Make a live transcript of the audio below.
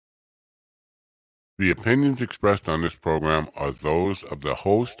The opinions expressed on this program are those of the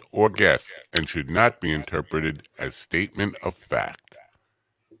host or guest and should not be interpreted as statement of fact.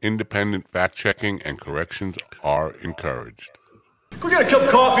 Independent fact-checking and corrections are encouraged. Can we get a cup of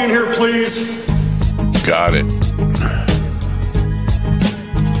coffee in here, please? Got it.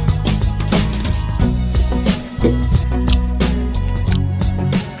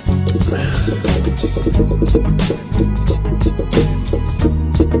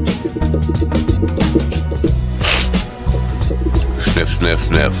 Sniff, sniff,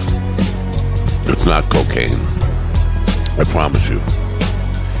 sniff. It's not cocaine. I promise you.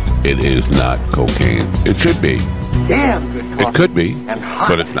 It is not cocaine. It should be. Damn good coffee. It could be, and hot.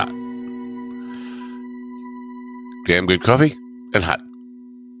 but it's not. Damn good coffee and hot.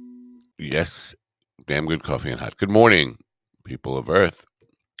 Yes, damn good coffee and hot. Good morning, people of Earth.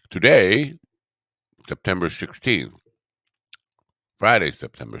 Today, September 16th, Friday,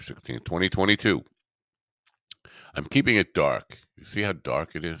 September 16th, 2022. I'm keeping it dark. You see how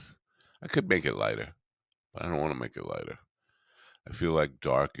dark it is? I could make it lighter, but I don't want to make it lighter. I feel like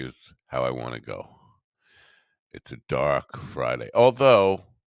dark is how I want to go. It's a dark Friday. Although,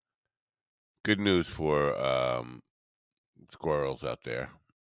 good news for squirrels out there.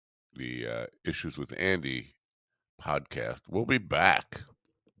 The Issues with Andy podcast will be back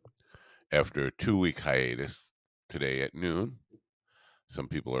after a 2-week hiatus today at noon. Some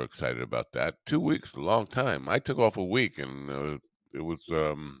people are excited about that. 2 weeks, a long time. I took off a week, and it was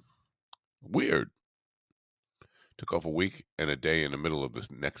weird. Took off a week and a day in the middle of this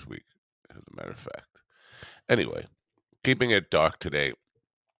next week, as a matter of fact. Anyway, keeping it dark today.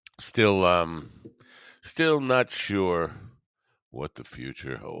 Still not sure what the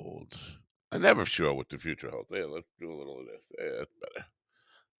future holds. I'm never sure what the future holds. Hey, let's do a little of this. Hey, that's better.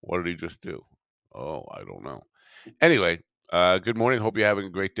 What did he just do? Oh, I don't know. Anyway, good morning. Hope you're having a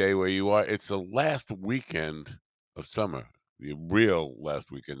great day where you are. It's the last weekend of summer. The real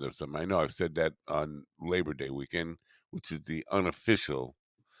last weekend of summer. I know I've said that on Labor Day weekend, which is the unofficial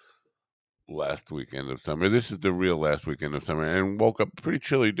last weekend of summer. This is the real last weekend of summer, and woke up pretty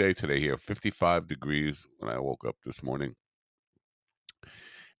chilly day today here, 55 degrees when I woke up this morning.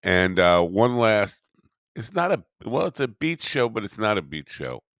 And one last, it's a beach show, but it's not a beach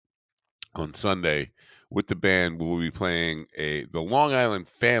show. On Sunday, with the band, we'll be playing the Long Island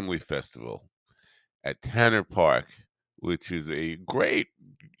Family Festival at Tanner Park, which is a great,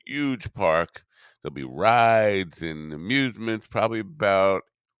 huge park. There'll be rides and amusements, probably about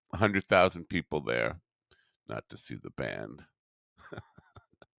 100,000 people there, not to see the band.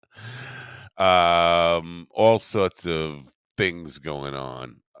 All sorts of things going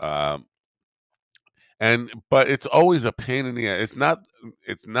on. But it's always a pain in the ass.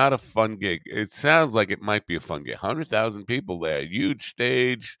 It's not a fun gig. It sounds like it might be a fun gig. 100,000 people there, huge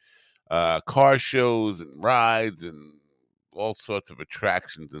stage, car shows and rides and all sorts of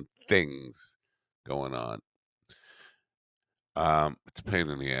attractions and things going on. It's a pain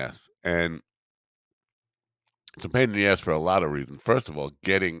in the ass. And it's a pain in the ass for a lot of reasons. First of all,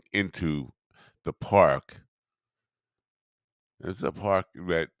 getting into the park. It's a park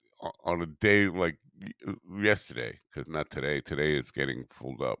that on a day like yesterday, because not today. Today is getting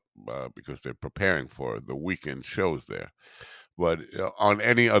filled up because they're preparing for the weekend shows there. But on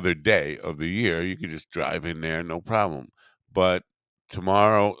any other day of the year, you could just drive in there, no problem. But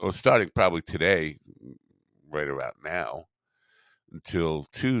tomorrow, or starting probably today, right around now, until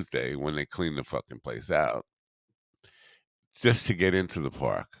Tuesday when they clean the fucking place out, just to get into the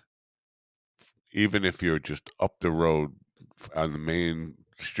park, even if you're just up the road on the main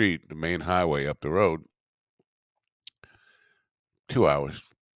street, the main highway up the road, 2 hours.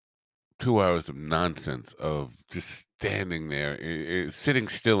 2 hours of nonsense of just standing there, sitting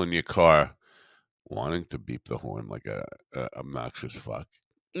still in your car, wanting to beep the horn like a obnoxious fuck.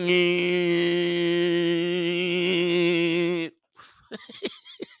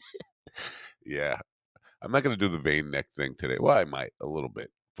 Yeah. I'm not going to do the vein neck thing today. Well, I might a little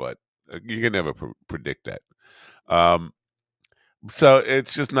bit, but you can never predict that. So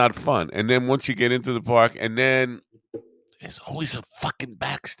it's just not fun. And then once you get into the park, and then there's always a fucking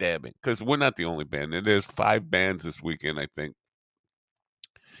backstabbing, because we're not the only band. And there's 5 bands this weekend, I think.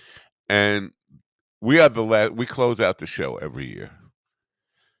 And we are we close out the show every year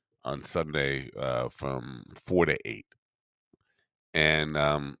on Sunday from 4 to 8. And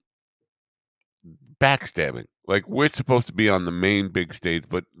backstabbing. Like, we're supposed to be on the main big stage,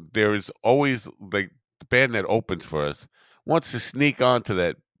 but there is always, like, the band that opens for us wants to sneak onto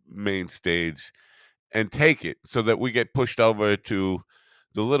that main stage and take it so that we get pushed over to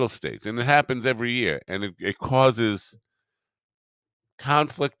the little stage. And it happens every year. And it causes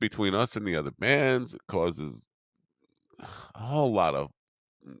conflict between us and the other bands. It causes a whole lot of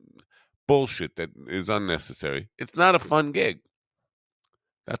bullshit that is unnecessary. It's not a fun gig.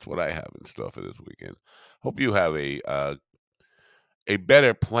 That's what I have in store for this weekend. Hope you have a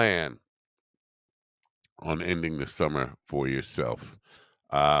better plan on ending the summer for yourself.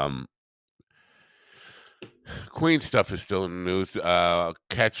 Um, Queen stuff is still in the news. Did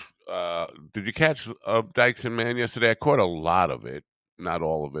you catch Dykes and Man yesterday? I caught a lot of it, not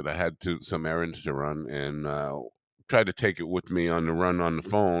all of it. I had some errands to run and tried to take it with me on the run on the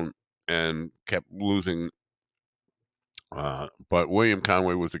phone and kept losing. But William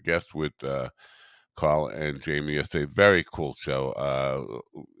Conway was a guest with Carl and Jamie yesterday. Very cool show.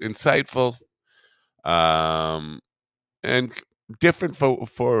 Insightful. And different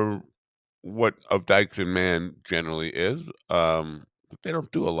for what of Dykes and Man generally is. But they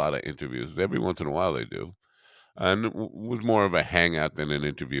don't do a lot of interviews. Every once in a while they do, and it was more of a hangout than an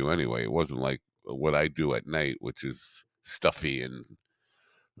interview anyway. It wasn't like what I do at night, which is stuffy and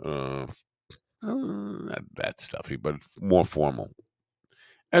uh, not that stuffy, but more formal.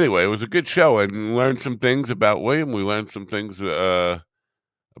 Anyway, it was a good show and learned some things about William. We learned some things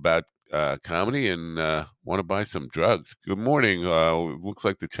about comedy and want to buy some drugs. Good morning. It looks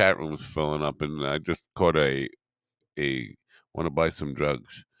like the chat room is filling up, and I just caught a want to buy some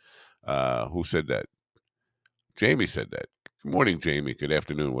drugs. Who said that? Jamie said that. Good morning, Jamie. Good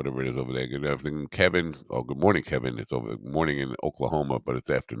afternoon, whatever it is over there. Good afternoon, Kevin. Oh, good morning, Kevin. It's over morning in Oklahoma, but it's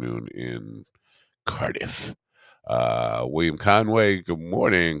afternoon in Cardiff. William Conway. Good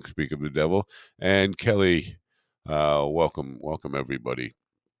morning. Speak of the devil, and Kelly. Welcome, everybody.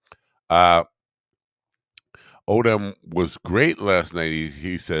 Odom was great last night.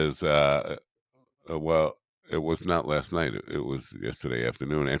 He says, well, it was not last night. It was yesterday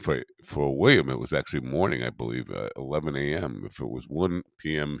afternoon. And for William, it was actually morning, I believe, 11 a.m. If it was 1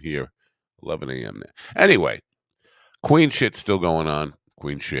 p.m. here, 11 a.m. there. Anyway, Queen shit's still going on.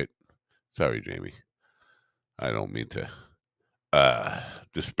 Queen shit. Sorry, Jamie. I don't mean to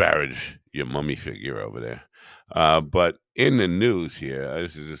disparage your mummy figure over there. But in the news here,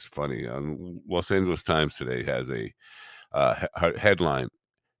 this is just funny. Los Angeles Times today has a headline: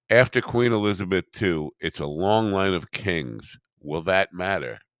 After Queen Elizabeth II, it's a long line of kings. Will that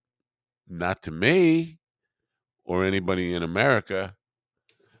matter? Not to me or anybody in America.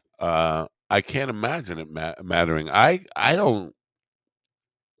 I can't imagine it mattering. I don't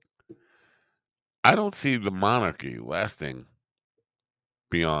see the monarchy lasting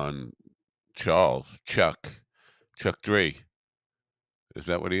beyond Chuck 3. Is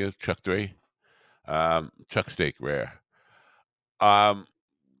that what he is? Chuck 3? Chuck Steak Rare. And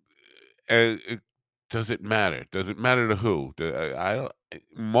does it matter? Does it matter to who? I don't.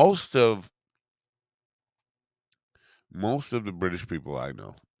 Most of the British people I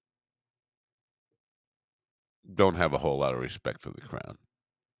know don't have a whole lot of respect for the crown,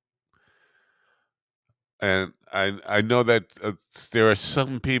 and I know that there are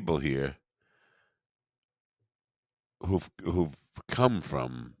some people here who've come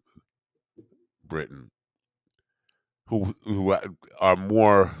from Britain who are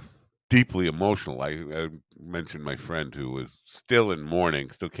more deeply emotional. I mentioned my friend who was still in mourning,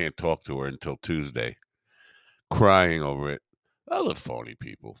 still can't talk to her until Tuesday, crying over it. Other phony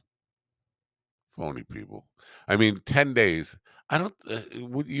people. Phony people. I mean, 10 days. I don't.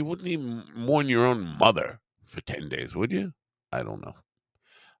 You wouldn't even mourn your own mother for 10 days, would you? I don't know.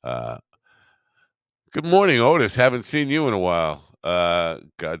 Uh, Good morning, Otis. Haven't seen you in a while.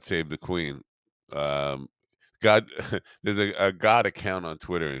 God save the Queen. Um, God, there's a God account on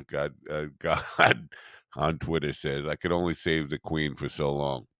Twitter, and God on Twitter says, "I could only save the Queen for so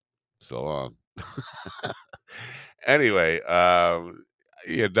long, so long." Anyway,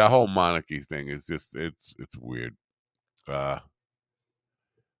 yeah, the whole monarchy thing is just it's weird. Uh,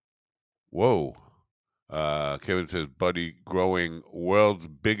 Whoa. Kevin says, Buddy, growing world's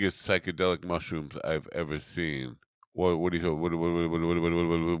biggest psychedelic mushrooms I've ever seen. What do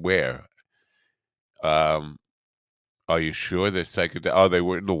you where? Um, are you sure they're psychedelic? Oh, they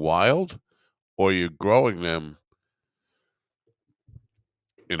were in the wild? Or you're growing them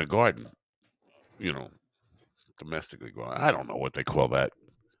in a garden? You know, domestically growing. I don't know what they call that.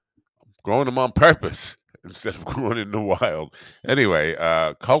 Growing them on purpose instead of growing in the wild. Anyway,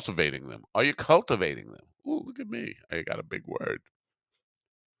 cultivating them. Are you cultivating them? Ooh, look at me. I got a big word.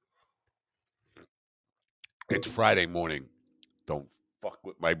 It's Friday morning. Don't fuck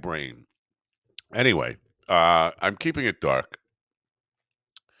with my brain. Anyway, I'm keeping it dark.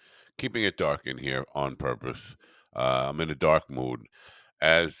 Keeping it dark in here on purpose. I'm in a dark mood.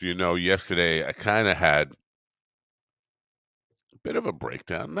 As you know, yesterday I kind of had bit of a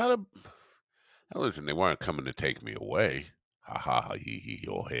breakdown. Not a Now listen, they weren't coming to take me away. Ha ha ha hee hee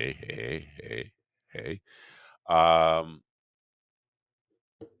oh hey hey hey hey. Um,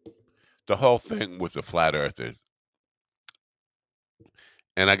 the whole thing with the flat earthers,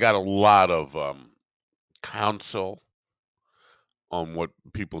 and I got a lot of counsel on what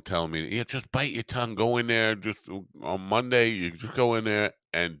people tell me. Yeah, just bite your tongue. Go in there. Just on Monday, you just go in there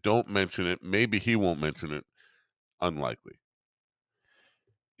and don't mention it. Maybe he won't mention it. Unlikely.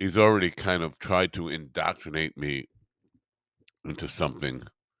 He's already kind of tried to indoctrinate me into something.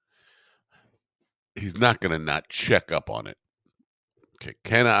 He's not going to not check up on it. Okay,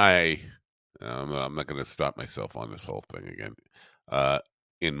 can I? I'm not going to stop myself on this whole thing again. Uh,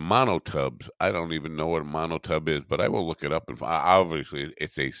 in monotubs, I don't even know what a monotub is, but I will look it up. And obviously,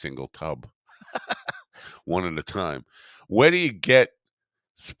 it's a single tub, one at a time. Where do you get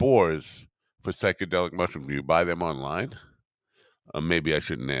spores for psychedelic mushrooms? Do you buy them online? Maybe I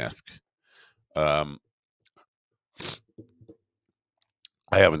shouldn't ask. Um,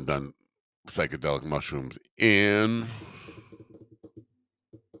 I haven't done psychedelic mushrooms in,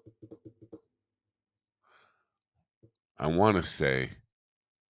 I want to say,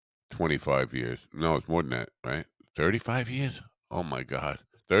 25 years. No, it's more than that, right? 35 years? Oh my God.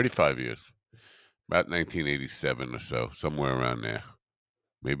 35 years. About 1987 or so, somewhere around there.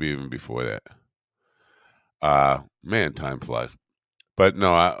 Maybe even before that. Man, time flies. But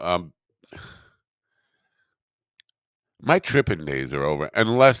no, my tripping days are over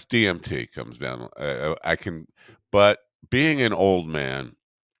unless DMT comes down. I can, but being an old man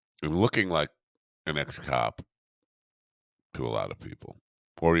and looking like an ex-cop to a lot of people,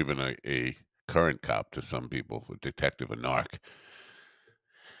 or even a current cop to some people, a detective, a narc,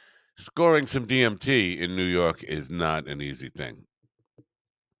 scoring some DMT in New York is not an easy thing.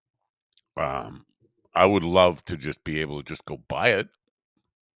 Um, I would love to just be able to just go buy it.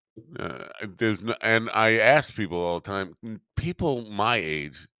 There's no, and I ask people all the time. People my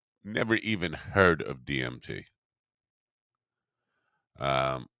age never even heard of DMT.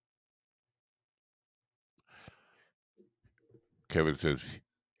 Um, Kevin says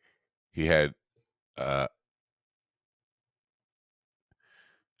he had. Uh,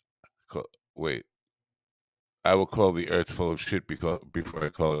 Wait, I will call the Earth full of shit before I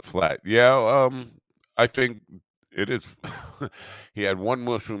call it flat. Yeah, I think it is. He had one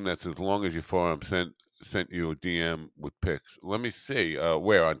mushroom that's as long as your forearm. Sent you a DM with pics. Let me see.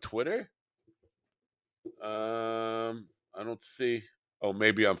 Where on Twitter? I don't see. Oh,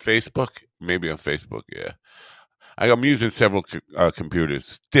 maybe on Facebook. Maybe on Facebook. Yeah, I'm using several computers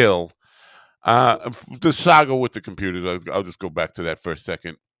still. The saga with the computers. I'll just go back to that for a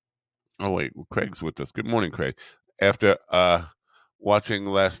second. Oh wait, well, Craig's with us. Good morning, Craig. After watching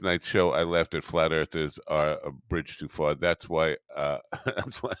last night's show, I laughed at flat earthers are a bridge too far. That's why.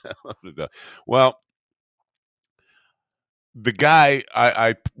 That's why I left it. Well, the guy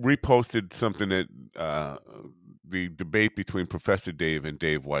I reposted something that the debate between Professor Dave and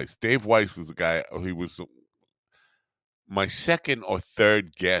Dave Weiss. Dave Weiss is the guy. He was my second or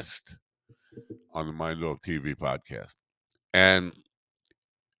third guest on the Mind Dog TV podcast, and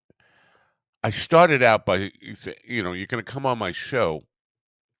I started out by you're going to come on my show.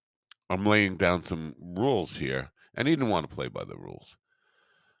 I'm laying down some rules here, and he didn't want to play by the rules.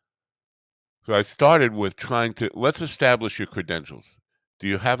 So I started with trying to let's establish your credentials. Do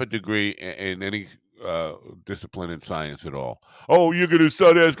you have a degree in any discipline in science at all? Oh, you're going to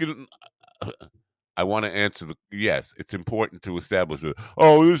start asking. I want to answer the yes. It's important to establish it.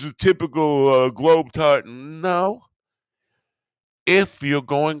 Oh, this is typical globe tartan. No. If you're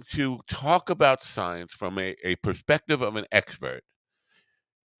going to talk about science from a perspective of an expert,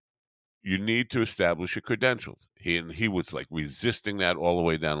 you need to establish your credentials. He was like resisting that all the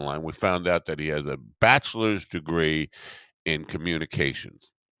way down the line. We found out that he has a bachelor's degree in communications,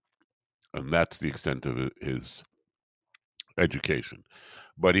 and that's the extent of his education.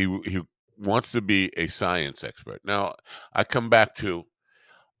 But he wants to be a science expert. Now, I come back to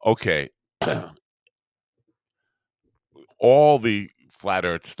okay, all the flat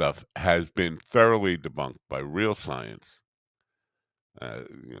Earth stuff has been thoroughly debunked by real science. Uh,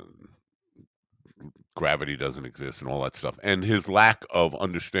 you know, gravity doesn't exist and all that stuff. And his lack of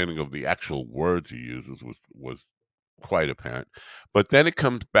understanding of the actual words he uses was quite apparent. But then it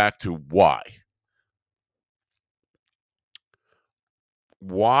comes back to why.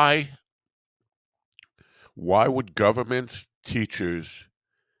 Why would governments, teachers,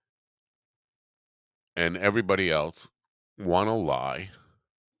 and everybody else want to lie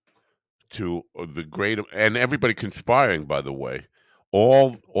to the great and everybody conspiring, by the way,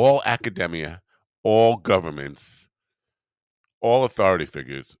 all academia, all governments all authority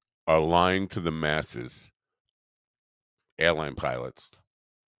figures are lying to the masses, airline pilots.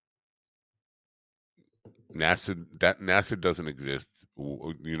 NASA doesn't exist.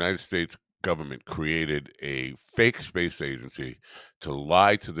 The United States government created a fake space agency to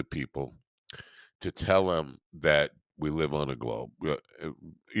lie to the people, to tell them that we live on a globe,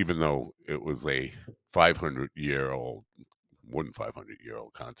 even though it was a 500-year-old, more than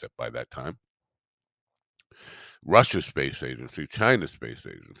 500-year-old concept by that time. Russia's space agency, China's space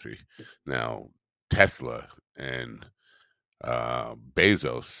agency, now Tesla and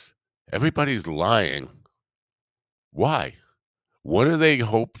Bezos, everybody's lying. Why? What do they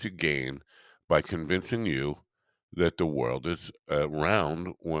hope to gain by convincing you that the world is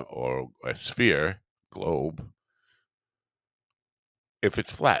round or a sphere, globe, if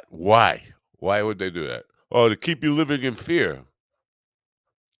it's flat? Why? Why would they do that? Oh, to keep you living in fear.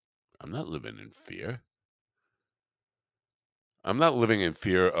 I'm not living in fear. I'm not living in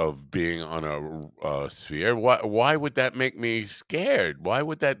fear of being on a sphere. Why would that make me scared? Why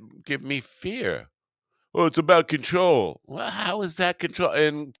would that give me fear? Oh, it's about control. Well, how is that control?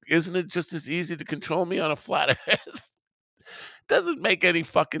 And isn't it just as easy to control me on a flat earth? Doesn't make any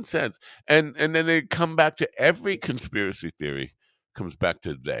fucking sense. And then they come back to every conspiracy theory comes back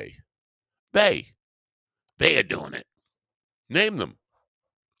to they. They. They are doing it. Name them.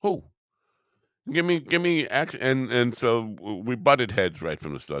 Who? Give me action. And so we butted heads right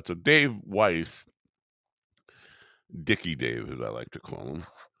from the start. So Dave Weiss, Dickie Dave, as I like to call him,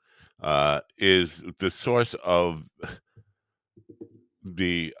 is the source of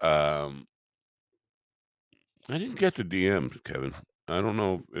the I didn't get the DMs, Kevin. I don't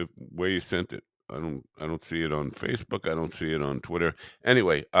know where you sent it. I don't see it on Facebook. I don't see it on Twitter.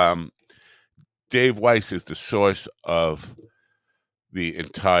 Anyway, Dave Weiss is the source of the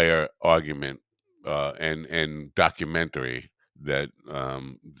entire argument and documentary that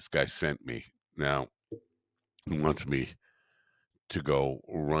this guy sent me. Now he wants me to go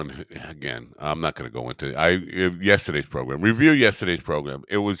run again. I'm not going to go into yesterday's program. Review yesterday's program.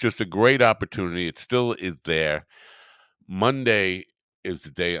 It was just a great opportunity. It still is there. Monday is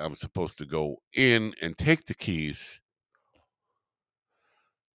the day I'm supposed to go in and take the keys,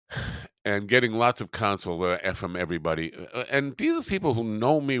 and getting lots of counsel from everybody. And these are people who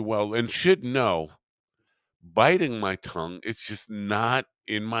know me well and should know. Biting my tongue, it's just not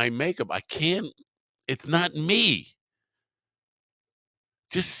in my makeup. I can't. It's not me.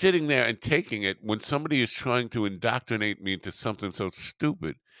 Just sitting there and taking it when somebody is trying to indoctrinate me into something so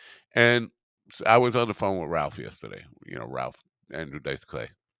stupid. And I was on the phone with Ralph yesterday. Ralph, Andrew Dice Clay.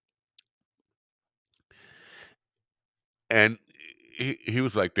 And he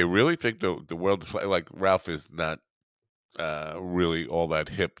was like, they really think the world is flat. Like, Ralph is not really all that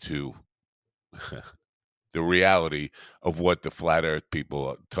hip to the reality of what the flat earth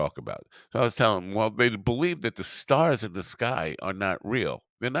people talk about. So I was telling him, well, they believe that the stars in the sky are not real.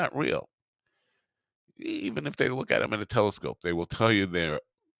 They're not real. Even if they look at them in a telescope, they will tell you they're,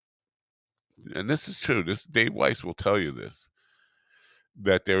 and this is true, this Dave Weiss will tell you this,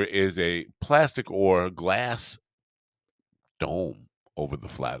 that there is a plastic or glass dome over the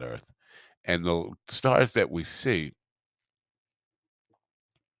flat earth. And the stars that we see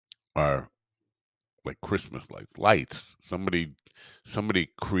are like Christmas lights. Somebody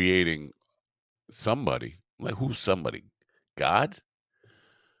creating somebody. Like, who's somebody? God?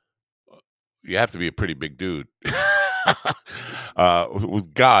 You have to be a pretty big dude.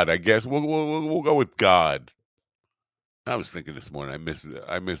 With God, I guess we'll go with God. I was thinking this morning.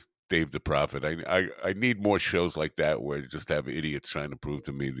 I miss Dave the Prophet. I need more shows like that where you just have idiots trying to prove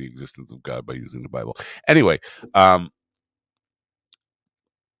to me the existence of God by using the Bible. Anyway,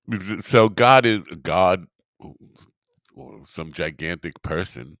 so God is God, or some gigantic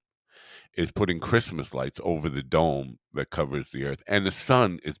person is putting Christmas lights over the dome that covers the earth. And the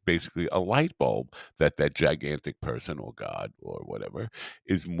sun is basically a light bulb that gigantic person or God or whatever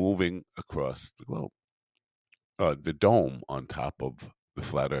is moving across the globe. The dome on top of the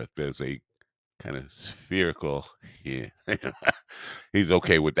flat earth, there's a kind of spherical, yeah. He's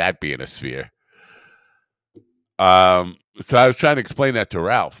okay with that being a sphere. So I was trying to explain that to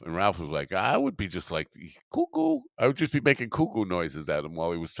Ralph, and Ralph was like, I would be just like cuckoo. I would just be making cuckoo noises at him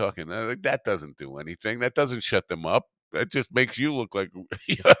while he was talking. And I was like, that doesn't do anything. That doesn't shut them up. That just makes you look like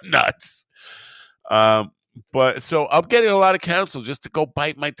you're nuts. Um, but so I'm getting a lot of counsel just to go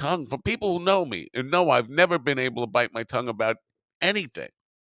bite my tongue from people who know me and know I've never been able to bite my tongue about anything.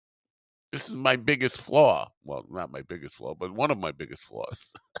 This is my biggest flaw. Well, not my biggest flaw, but one of my biggest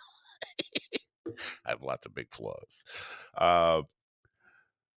flaws. I have lots of big flaws. Uh,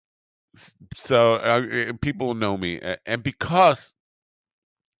 So people know me, and because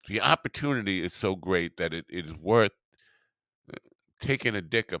the opportunity is so great that it is worth taking a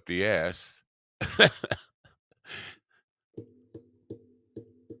dick up the ass.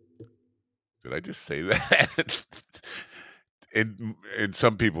 Did I just say that? In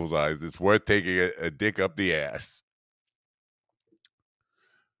some people's eyes, it's worth taking a dick up the ass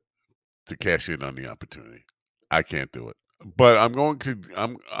to cash in on the opportunity. I can't do it, but I'm going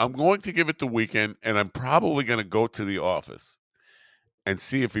to give it the weekend, and I'm probably going to go to the office and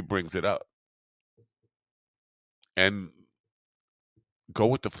see if he brings it up, and go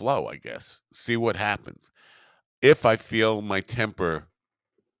with the flow. I guess see what happens. If I feel my temper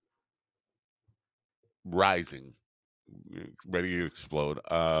rising, ready to explode,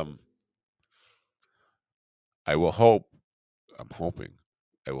 I will hope. I'm hoping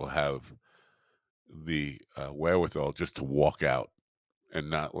I will have the wherewithal just to walk out and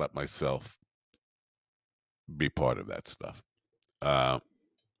not let myself be part of that stuff. Uh,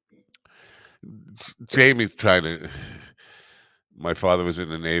 Jamie's trying to. My father was in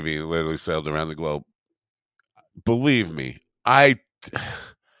the Navy and literally sailed around the globe. Believe me, I've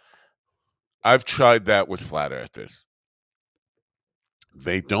tried that with flat earthers.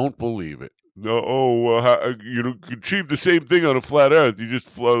 They don't believe it. No, you can achieve the same thing on a flat Earth. You just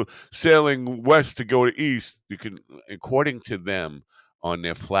flow sailing west to go to east. You can, according to them, on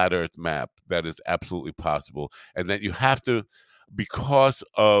their flat Earth map, that is absolutely possible, and that you have to, because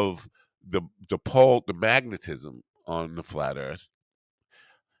of the magnetism on the flat Earth,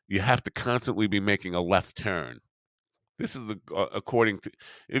 you have to constantly be making a left turn. This is according to.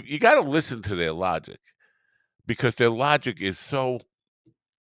 If you got to listen to their logic, because their logic is so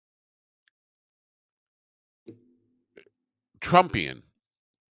Trumpian.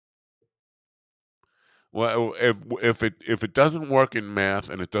 Well, if it doesn't work in math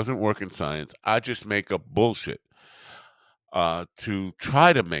and it doesn't work in science, I just make up bullshit to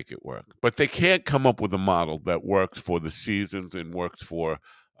try to make it work. But they can't come up with a model that works for the seasons and works for,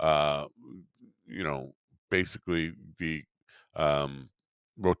 uh, you know, basically the um,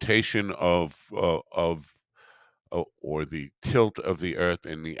 rotation or the tilt of the Earth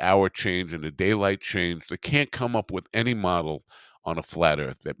and the hour change and the daylight change. They can't come up with any model on a flat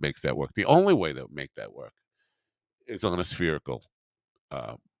Earth that makes that work. The only way that would make that work is on a spherical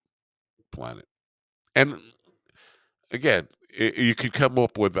uh, planet. And again, you could come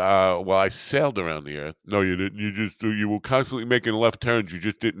up with, well, I sailed around the Earth. No, you didn't. You were constantly making left turns. You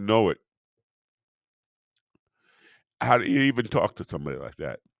just didn't know it. How do you even talk to somebody like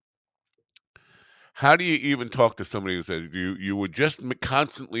that? How do you even talk to somebody who says you were just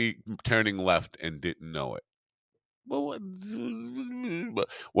constantly turning left and didn't know it? Well,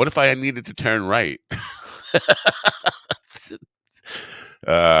 what if I needed to turn right?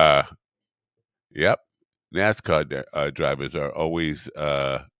 uh, yep. NASCAR drivers are always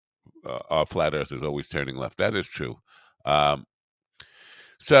our flat Earth is always turning left. That is true. Um,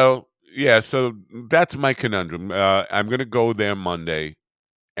 so yeah, so that's my conundrum. I'm going to go there Monday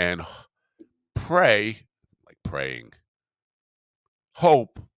and pray, like praying,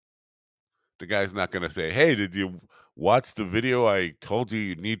 hope the guy's not going to say, "Hey, did you watch the video I told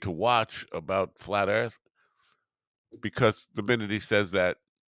you need to watch about flat Earth?" Because the minute he says that,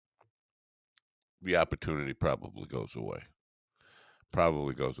 the opportunity probably goes away.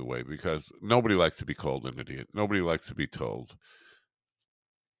 Probably goes away because nobody likes to be called an idiot. Nobody likes to be told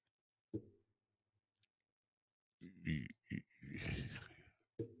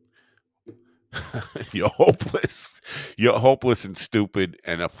you're hopeless. You're hopeless and stupid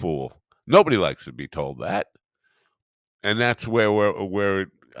and a fool. Nobody likes to be told that, and that's where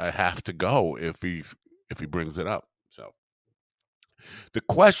I have to go if he brings it up. So the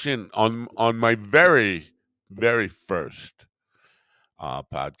question on my very first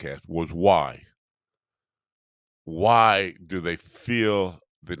podcast was why. Why do they feel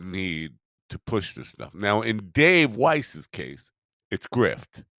the need to push this stuff? Now, in Dave Weiss's case, it's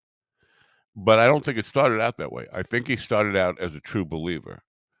grift. But I don't think it started out that way. I think he started out as a true believer.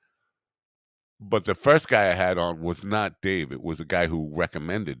 But the first guy I had on was not Dave. It was a guy who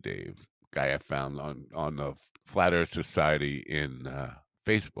recommended Dave, guy I found on the Flat Earth Society in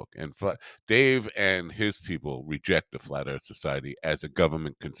Facebook. And Dave and his people reject the Flat Earth Society as a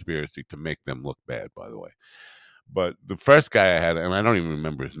government conspiracy to make them look bad, by the way. But the first guy I had, and I don't even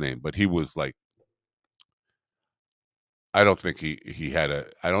remember his name, but he was like, I don't think he had a,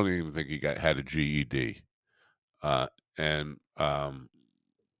 I don't even think he had a GED. And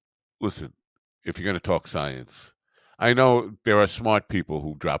listen, if you're going to talk science, I know there are smart people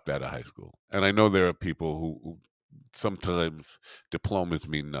who dropped out of high school, and I know there are people who sometimes diplomas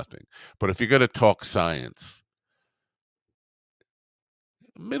mean nothing. But if you're going to talk science,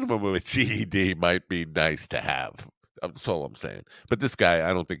 minimum of a GED might be nice to have. That's all I'm saying. But this guy,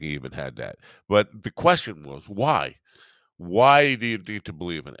 I don't think he even had that. But the question was, why? Why do you need to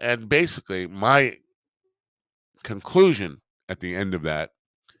believe in it? And basically, my conclusion at the end of that,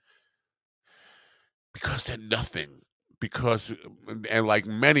 because they're nothing. Because, and like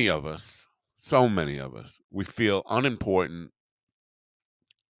many of us, so many of us, we feel unimportant,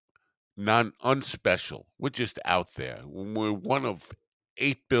 unspecial. We're just out there. We're one of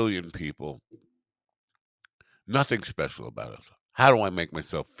 8 billion people. Nothing special about us. How do I make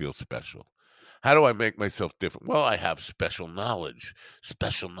myself feel special? How do I make myself different? Well, I have special knowledge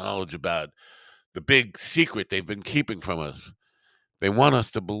about the big secret they've been keeping from us. They want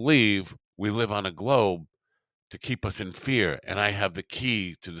us to believe we live on a globe to keep us in fear, and I have the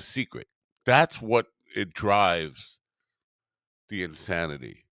key to the secret. That's what it drives the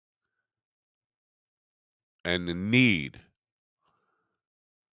insanity and the need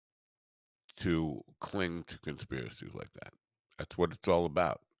to cling to conspiracies like that. That's what it's all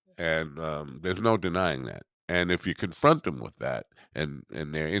about, and there's no denying that. And if you confront them with that, and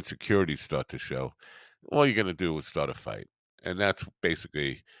their insecurities start to show, all you're going to do is start a fight, and that's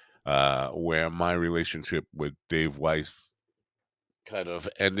basically where my relationship with Dave Weiss kind of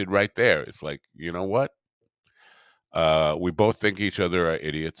ended right there. It's like, you know what? We both think each other are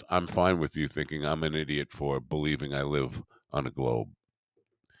idiots. I'm fine with you thinking I'm an idiot for believing I live on a globe,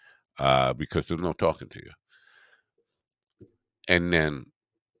 because there's no talking to you. And then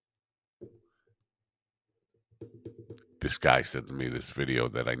this guy sent me this video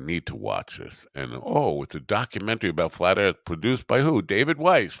that I need to watch this. And oh, it's a documentary about flat Earth produced by who? David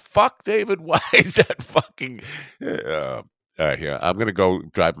Weiss. Fuck David Weiss. That fucking. All right, here. I'm going to go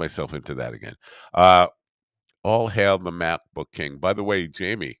drive myself into that again. All hail the MacBook King. By the way,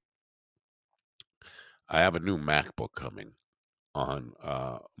 Jamie, I have a new MacBook coming on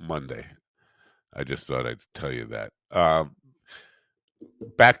Monday. I just thought I'd tell you that.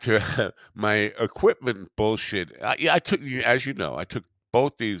 Back to my equipment bullshit. Yeah, I took, as you know, I took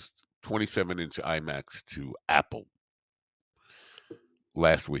both these 27-inch iMacs to Apple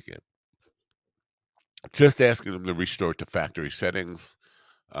last weekend, just asking them to restore it to factory settings.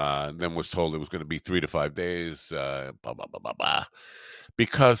 Then was told it was going to be 3 to 5 days. Blah blah blah blah blah.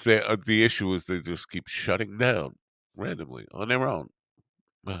 Because the issue is they just keep shutting down randomly on their own,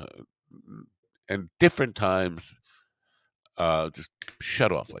 uh, and different times, just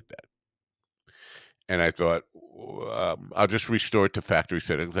shut off like that. And I thought, I'll just restore it to factory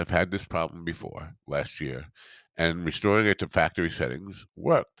settings. I've had this problem before last year, and restoring it to factory settings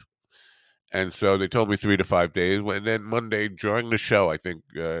worked. And so they told me 3 to 5 days. And then Monday during the show, I think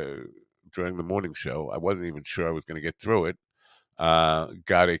during the morning show, I wasn't even sure I was going to get through it.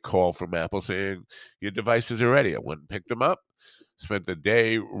 Got a call from Apple saying your devices are ready. I went and picked them up. Spent the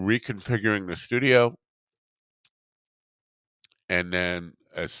day reconfiguring the studio, and then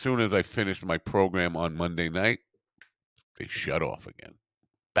as soon as I finished my program on Monday night, they shut off again,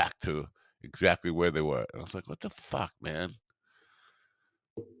 back to exactly where they were. And I was like, what the fuck, man?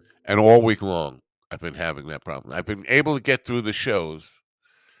 And all week long, I've been having that problem. I've been able to get through the shows,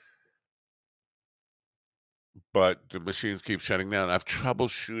 but the machines keep shutting down. I've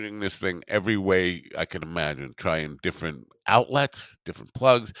troubleshooting this thing every way I can imagine, trying different outlets, different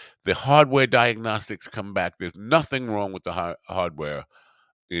plugs. The hardware diagnostics come back. There's nothing wrong with the hardware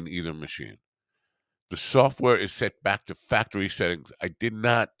in either machine. The software is set back to factory settings. I did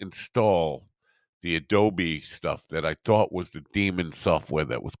not install the Adobe stuff that I thought was the demon software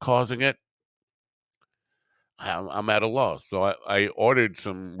that was causing it. I'm at a loss. So I ordered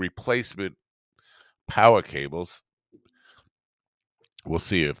some replacement power cables. We'll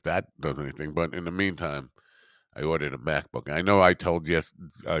see if that does anything. But in the meantime, I ordered a MacBook. I know I told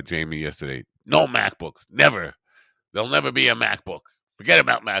Jamie yesterday, no MacBooks, never. There'll never be a MacBook. Forget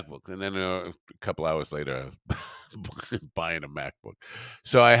about MacBooks. And then a couple hours later, I was buying a MacBook.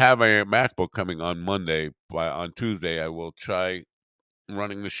 So I have a MacBook coming on Monday. On Tuesday, I will try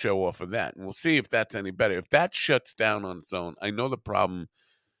running the show off of that. And we'll see if that's any better. If that shuts down on its own, I know the problem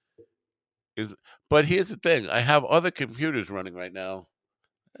is. But here's the thing. I have other computers running right now.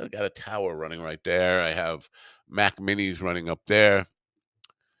 I got a tower running right there. I have Mac Minis running up there.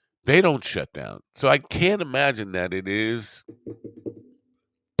 They don't shut down. So I can't imagine that it is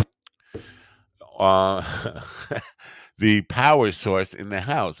uh, the power source in the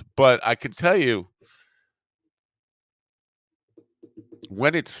house. But I can tell you,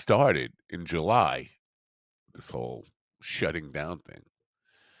 when it started in July, this whole shutting down thing,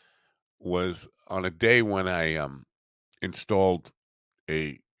 was on a day when I installed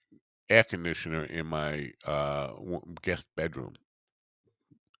a air conditioner in my guest bedroom.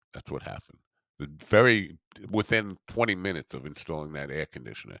 That's what happened. The very within 20 minutes of installing that air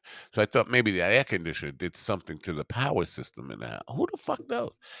conditioner. So I thought maybe that air conditioner did something to the power system in the house. Who the fuck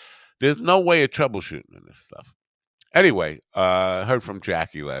knows? There's no way of troubleshooting in this stuff. Anyway, I heard from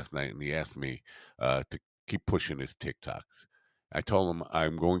Jackie last night, and he asked me to keep pushing his TikToks. I told him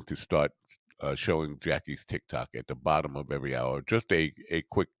I'm going to start showing Jackie's TikTok at the bottom of every hour, just a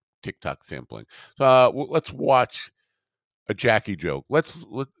quick TikTok sampling. So let's watch a Jackie joke.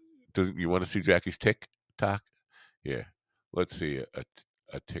 Do you want to see Jackie's TikTok? Yeah, let's see a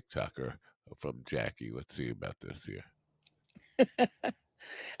TikToker from Jackie. Let's see about this here.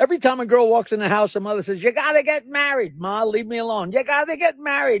 Every time a girl walks in the house, her mother says, "You gotta get married, Ma. Leave me alone. You gotta get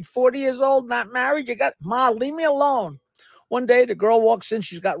married. 40 years old, not married. Ma. Leave me alone." One day, the girl walks in.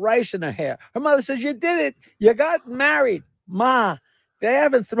 She's got rice in her hair. Her mother says, "You did it. You got married, Ma. They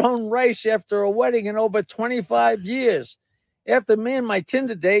haven't thrown rice after a wedding in over 25 years." After me and my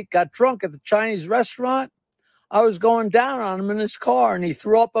Tinder date got drunk at the Chinese restaurant, I was going down on him in his car, and he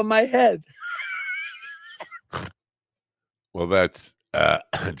threw up on my head. Well, that's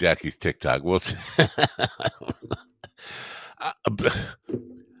Jackie's TikTok. We'll see.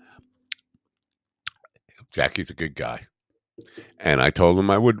 Jackie's a good guy. And I told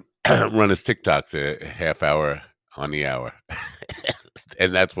him I would run his TikToks a half hour on the hour.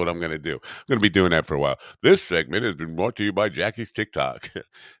 And that's what I'm going to do. I'm going to be doing that for a while. This segment has been brought to you by Jackie's TikTok.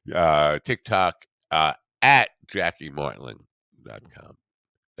 TikTok at JackieMartling.com.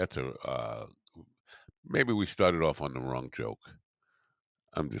 That's maybe we started off on the wrong joke.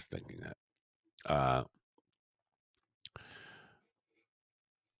 I'm just thinking that.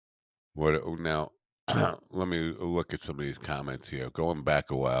 Now? Let me look at some of these comments here. Going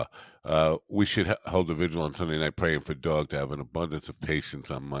back a while, we should hold a vigil on Sunday night, praying for Dog to have an abundance of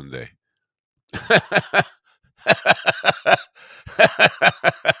patience on Monday.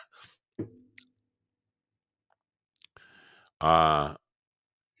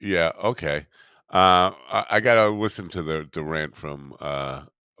 Yeah, okay. I gotta listen to the rant from of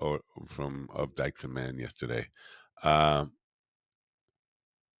Dykes and Man yesterday. Um,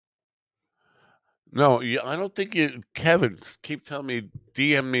 No, I don't think Kevin, keep telling me,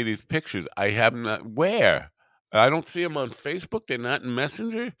 DM me these pictures. I have not. Where? I don't see them on Facebook. They're not in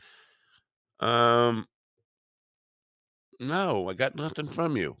Messenger. Um, no, I got nothing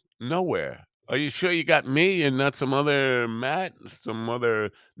from you. Nowhere. Are you sure you got me and not some other Matt, some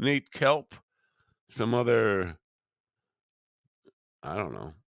other Nate Kelp, some other? I don't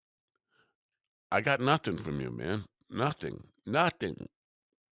know. I got nothing from you, man. Nothing. Nothing.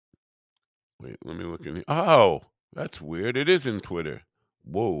 Wait, let me look in here. Oh, that's weird. It is in Twitter.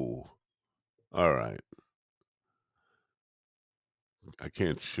 Whoa. All right. I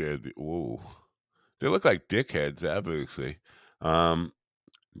can't share the. Whoa. They look like dickheads, obviously.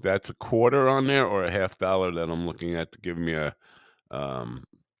 That's a quarter on there or a $half that I'm looking at to give me um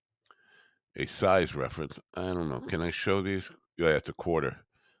a size reference. I don't know. Can I show these? Yeah, it's a quarter.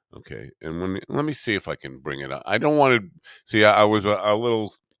 Okay, and let me see if I can bring it up. I don't want to see. I was a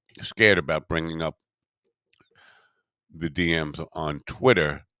little scared about bringing up the DMs on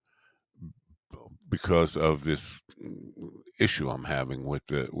Twitter because of this issue I'm having with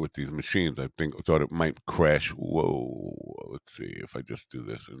these machines. I thought it might crash. Whoa! Let's see if I just do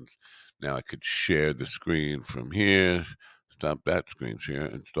this, and now I could share the screen from here. Stop that screen share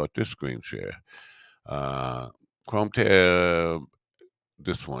and start this screen share. Chrome tab.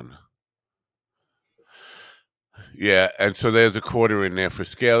 This one. Yeah, and so there's a quarter in there for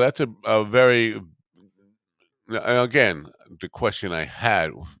scale. That's a very. And again, the question I had,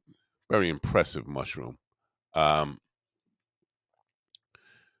 very impressive mushroom.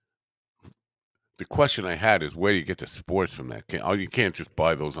 The question I had is, where do you get the sports from that? You can't just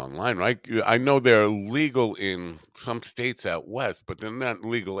buy those online, right? I know they're legal in some states out west, but they're not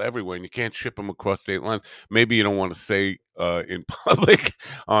legal everywhere, and you can't ship them across state lines. Maybe you don't want to say in public,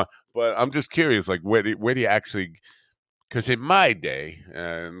 but I'm just curious, like where do you actually? Because in my day,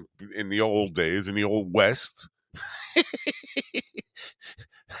 and in the old days, in the old west,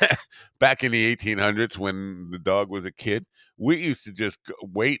 back in the 1800s when the dog was a kid, we used to just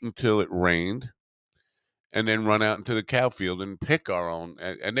wait until it rained and then run out into the cow field and pick our own.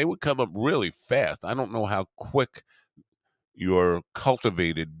 And they would come up really fast. I don't know how quick your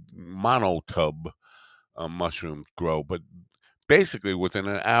cultivated monotub mushrooms grow, but basically within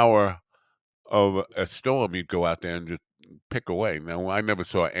an hour of a storm, you'd go out there and just pick away. Now, I never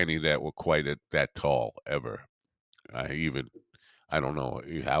saw any that were quite that tall ever. I don't know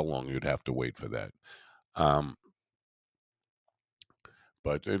how long you'd have to wait for that. Um,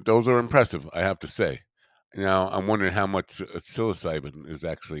 but those are impressive, I have to say. Now, I'm wondering how much psilocybin is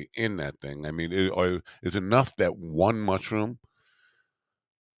actually in that thing. I mean, is enough that one mushroom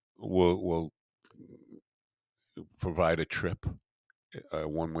will provide a trip, a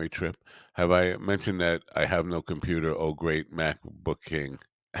one-way trip? Have I mentioned that I have no computer? Oh, great MacBook King.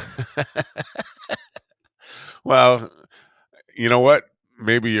 Well, you know what?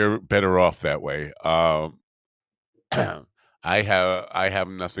 Maybe you're better off that way. I have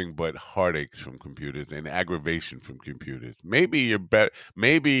nothing but heartaches from computers and aggravation from computers. Maybe you're better.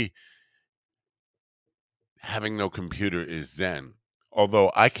 Maybe having no computer is zen.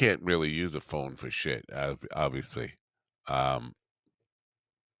 Although I can't really use a phone for shit, obviously. Um,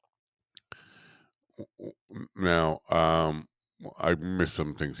 Now, I missed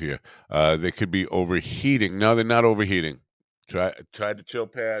some things here. They could be overheating. No, they're not overheating. Try the chill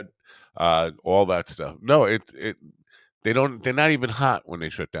pad, all that stuff. No, they don't. They're not even hot when they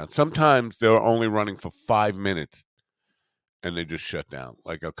shut down. Sometimes they're only running for 5 minutes and they just shut down.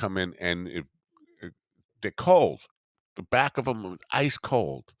 Like I'll come in and they're cold. The back of them was ice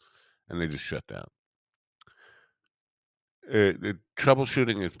cold, and they just shut down.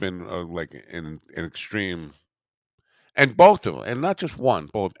 Troubleshooting has been like an extreme, and both of them, and not just one,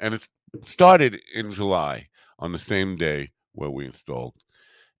 both. And it started in July on the same day where we installed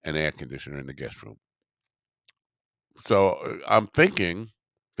an air conditioner in the guest room. So I'm thinking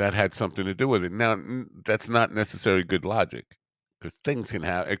that had something to do with it. Now, that's not necessarily good logic because things can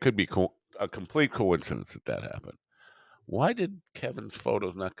happen. It could be a complete coincidence that happened. Why did Kevin's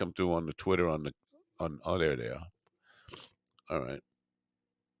photos not come through on the Twitter on? Oh, there they are. All right.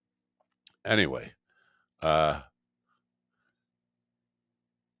 Anyway, uh,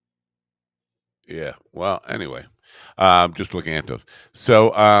 yeah. Well, anyway, I'm just looking at those. So,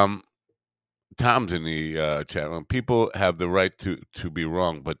 Tom's in the chat room. People have the right to be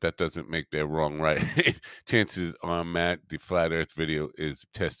wrong, but that doesn't make their wrong right. Chances are, Matt, the flat Earth video is a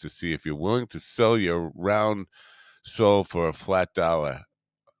test to see if you're willing to sell your round soul for a flat dollar.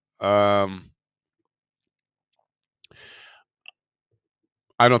 I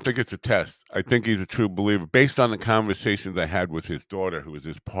don't think it's a test. I think he's a true believer, based on the conversations I had with his daughter, who is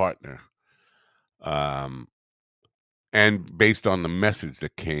his partner, um, and based on the message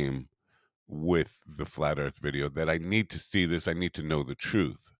that came with the flat Earth video. That I need to see this. I need to know the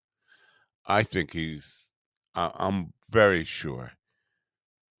truth. I think I'm very sure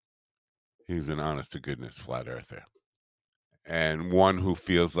he's an honest to goodness flat earther and one who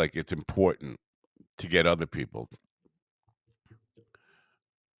feels like it's important to get other people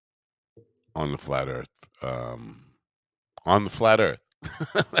on the flat earth. On the flat earth.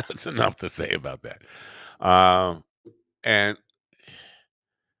 That's enough to say about that. And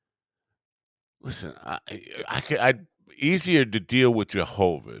listen, I easier to deal with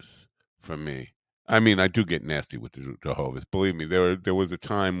Jehovah's for me. I mean, I do get nasty with the Jehovah's. Believe me, there was a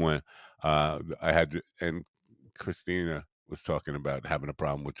time when I had to, and Christina was talking about having a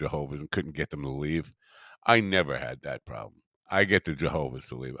problem with Jehovah's and couldn't get them to leave. I never had that problem. I get the Jehovah's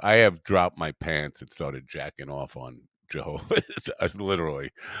to leave. I have dropped my pants and started jacking off on Jehovah's,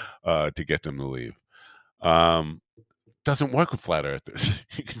 literally, to get them to leave. Doesn't work with flat earthers.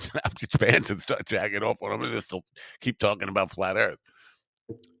 You can drop your pants and start jacking off on them and still keep talking about flat earth.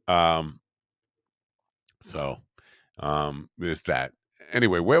 So there's that.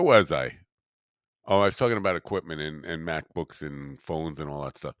 Anyway, where was I? Oh, I was talking about equipment and MacBooks and phones and all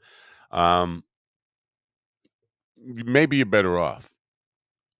that stuff. Maybe you're better off.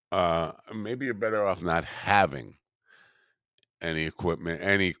 Maybe you're better off not having any equipment,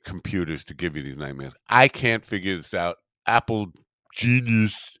 any computers to give you these nightmares. I can't figure this out. Apple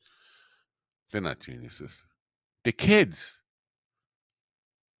genius. They're not geniuses. They're kids.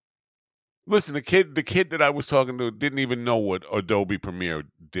 Listen, the kid that I was talking to didn't even know what Adobe Premiere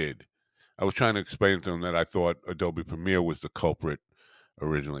did. I was trying to explain to him that I thought Adobe Premiere was the culprit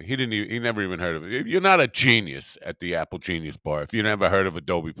originally. He never even heard of it. You're not a genius at the Apple Genius Bar if you never heard of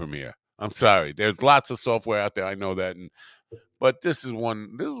Adobe Premiere. I'm sorry. There's lots of software out there. I know that, but this is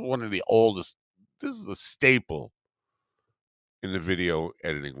one. This is one of the oldest. This is a staple in the video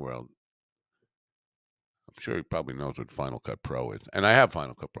editing world. I'm sure he probably knows what Final Cut Pro is, and I have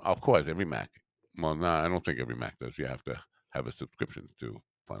Final Cut Pro. Of course, every Mac. Well, no, I don't think every Mac does. You have to have a subscription to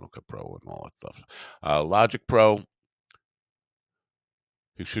Final Cut Pro and all that stuff. Logic Pro.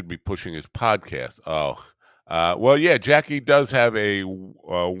 He should be pushing his podcast. Oh, well, yeah. Jackie does have a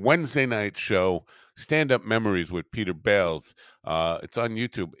Wednesday night show, Stand Up Memories with Peter Bales. It's on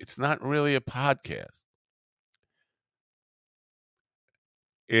YouTube. It's not really a podcast.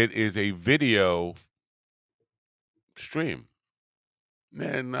 It is a video stream.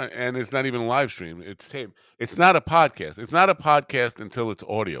 And it's not even live stream. It's tape. It's not a podcast. It's not a podcast until it's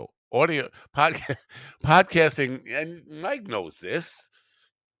audio. Audio podcast podcasting, and Mike knows this.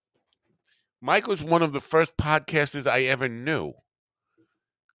 Mike was one of the first podcasters I ever knew,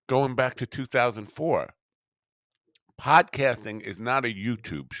 going back to 2004. Podcasting is not a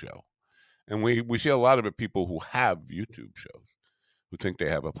YouTube show. And we see a lot of people who have YouTube shows who think they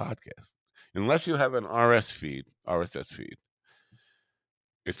have a podcast. Unless you have an RSS feed,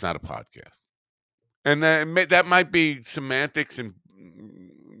 it's not a podcast. And that might be semantics and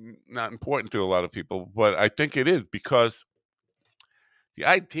not important to a lot of people, but I think it is, because the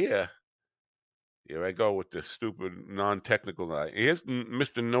idea, here I go with this stupid non-technical guy. Here's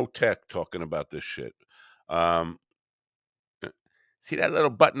Mr. No Tech talking about this shit. See that little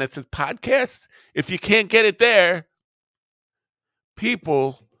button that says podcast? If you can't get it there,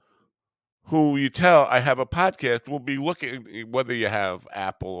 people who you tell I have a podcast will be looking, whether you have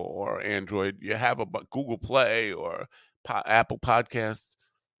Apple or Android, you have a Google Play or Apple Podcasts.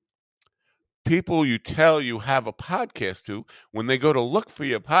 People you tell you have a podcast to, when they go to look for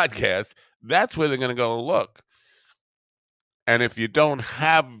your podcast, that's where they're going to go look. And if you don't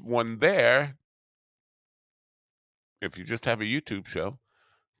have one there, if you just have a YouTube show,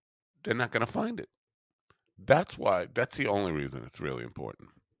 they're not going to find it. That's the only reason it's really important.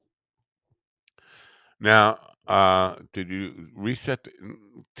 Now, did you reset?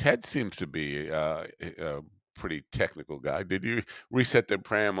 Ted seems to be a pretty technical guy. Did you reset the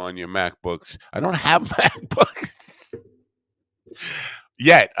pram on your MacBooks? I don't have MacBooks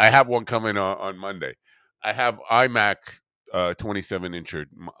yet. I have one coming on Monday. I have iMac, 27-inch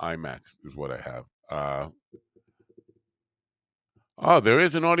iMacs is what I have. There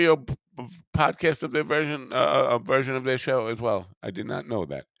is an audio podcast of their version, a version of their show as well. I did not know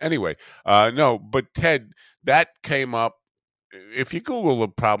that. Anyway, no, but Ted, that came up. If you Google the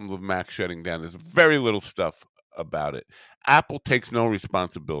problems of Mac shutting down, there's very little stuff about it. Apple takes no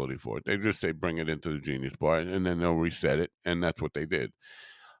responsibility for it. They just say bring it into the Genius Bar, and then they'll reset it, and that's what they did.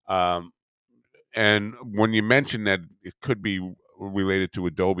 And when you mentioned that it could be related to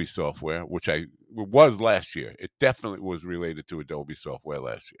Adobe software, which it was last year, it definitely was related to Adobe software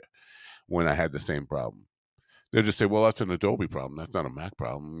last year when I had the same problem. They'll just say, well, that's an Adobe problem. That's not a Mac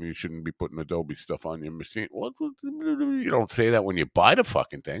problem. You shouldn't be putting Adobe stuff on your machine. Well, you don't say that when you buy the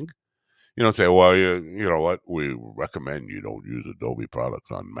fucking thing. You don't say, well, you know what? We recommend you don't use Adobe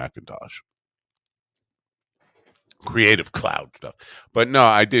products on Macintosh. Creative Cloud stuff. But no,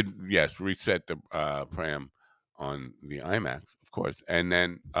 I did, yes, reset the pram on the iMacs, of course. And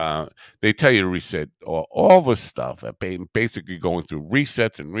then they tell you to reset all the stuff, basically going through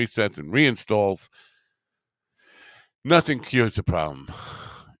resets and reinstalls. Nothing cures the problem.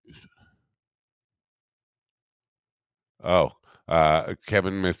 Oh,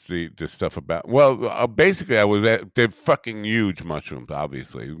 Kevin missed the stuff about. Well, basically, I was at. They're fucking huge mushrooms,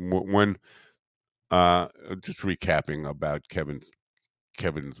 obviously. When just recapping about Kevin's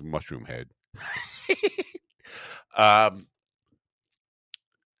mushroom head.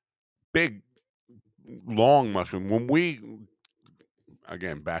 Big, long mushroom. When we,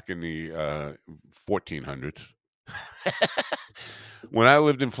 again, back in the 1400s. When I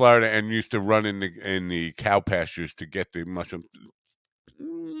lived in Florida and used to run in the cow pastures to get the mushrooms,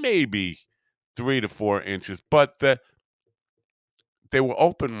 maybe 3 to 4 inches, but they were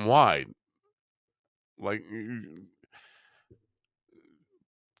open wide. Like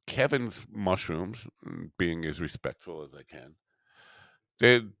Kevin's mushrooms, being as respectful as I can,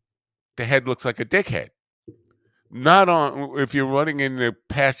 the head looks like a dickhead. Not on if you're running in the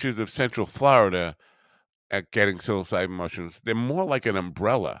pastures of Central Florida at getting psilocybin mushrooms, they're more like an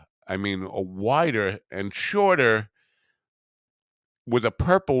umbrella. I mean, a wider and shorter with a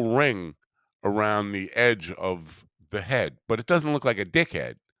purple ring around the edge of the head, but it doesn't look like a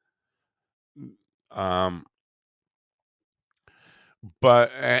dickhead.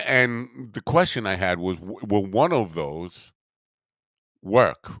 But and the question I had was, will one of those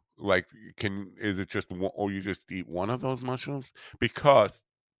work? Like, is it just one, or you just eat one of those mushrooms? Because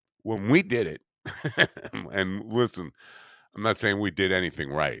when we did it, and listen, I'm not saying we did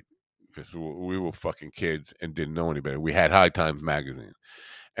anything right, because we were fucking kids and didn't know any better. We had High Times magazine,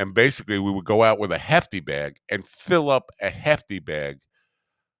 and basically we would go out with a hefty bag and fill up a hefty bag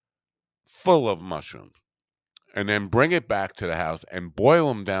full of mushrooms, and then bring it back to the house and boil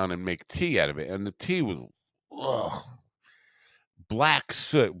them down and make tea out of it. And the tea was black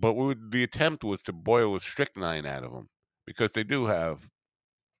soot, but the attempt was to boil the strychnine out of them, because they do have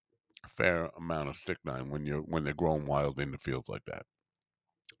a fair amount of strychnine when they're grown wild in the fields like that.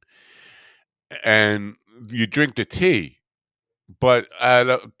 and you drink the tea. But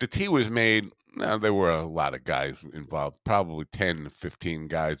the tea was made. Now, there were a lot of guys involved, probably 10 to 15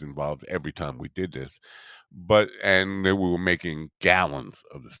 guys involved every time we did this. And we were making gallons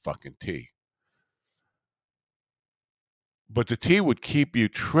of this fucking tea. But the tea would keep you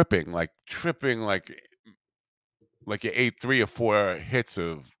tripping like you ate 3 or 4 hits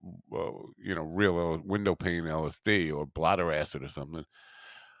of, real window pane LSD or blotter acid or something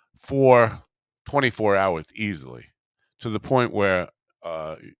for 24 hours easily, to the point where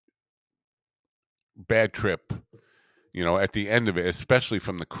bad trip, at the end of it, especially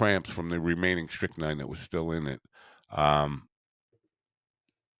from the cramps from the remaining strychnine that was still in it.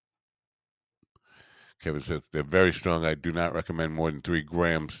 Kevin says they're very strong. I do not recommend more than 3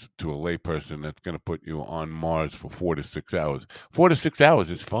 grams to a layperson. That's going to put you on Mars for 4 to 6 hours. 4 to 6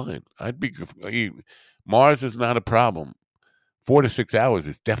 hours is fine. Mars is not a problem. 4 to 6 hours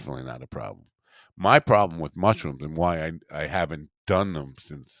is definitely not a problem. My problem with mushrooms and why I haven't done them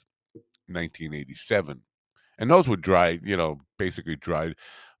since 1987, and those were dried, basically dried.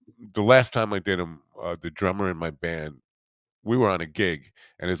 The last time I did them, the drummer in my band, we were on a gig,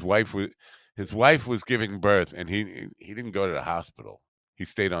 and his wife was giving birth, and he didn't go to the hospital. He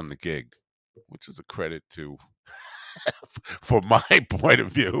stayed on the gig, which is a credit to, for my point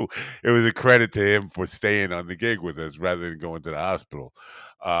of view, it was a credit to him for staying on the gig with us rather than going to the hospital.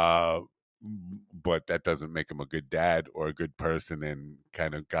 But that doesn't make him a good dad or a good person, and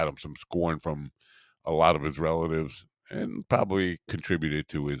kind of got him some scorn from a lot of his relatives, and probably contributed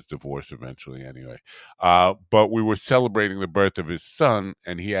to his divorce eventually anyway. But we were celebrating the birth of his son,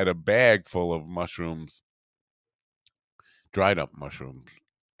 and he had a bag full of mushrooms, dried up mushrooms.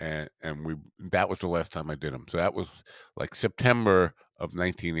 And that was the last time I did them. So that was like September of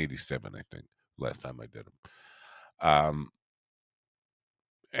 1987, I think, last time I did them.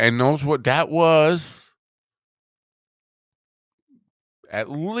 And that was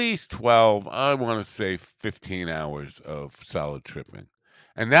at least 12, I want to say 15 hours of solid tripping.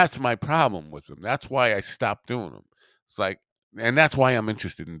 And that's my problem with them. That's why I stopped doing them. It's like, and that's why I'm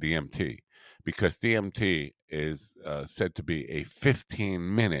interested in DMT, because DMT is said to be a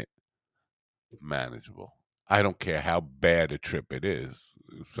 15-minute manageable. I don't care how bad a trip it is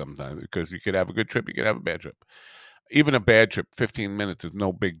sometimes, because you could have a good trip, you could have a bad trip. Even a bad trip, 15 minutes is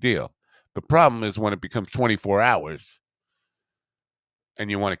no big deal. The problem is when it becomes 24 hours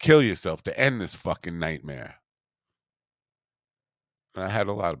and you want to kill yourself to end this fucking nightmare. I had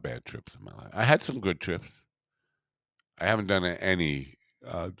a lot of bad trips in my life. I had some good trips. I haven't done any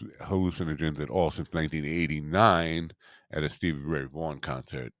hallucinogens at all since 1989 at a Stevie Ray Vaughan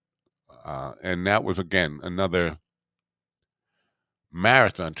concert. And that was, again, another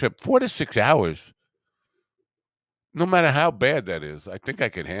marathon trip. 4 to 6 hours, no matter how bad that is, I think I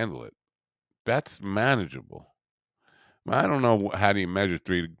could handle it. That's manageable. I don't know how do you measure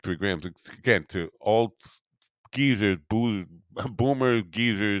 3 grams. Again, to old geezers, boomers,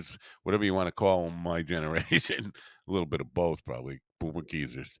 geezers, whatever you want to call them, my generation, a little bit of both probably, boomer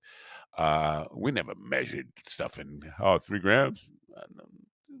geezers. We never measured stuff in 3 grams.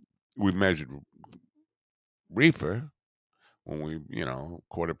 We measured reefer when we,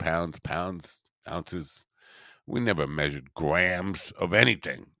 quarter pounds, ounces. We never measured grams of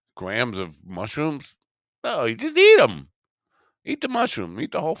anything. Grams of mushrooms? No, you just eat them. Eat the mushroom.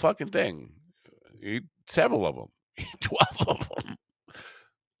 Eat the whole fucking thing. Eat several of them. Eat 12 of them.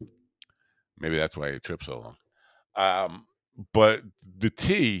 Maybe that's why it tripped so long. But the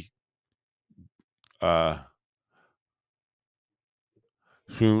tea, so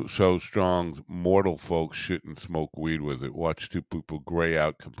strong, mortal folks shouldn't smoke weed with it. Watch 2 people gray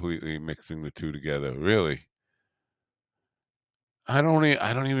out completely, mixing the 2 together. Really? I don't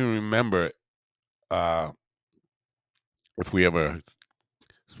even remember if we ever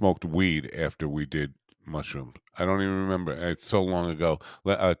smoked weed after we did mushrooms. I don't even remember. It's so long ago.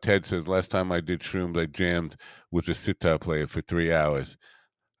 Ted says, last time I did shrooms, I jammed with a sitar player for 3 hours.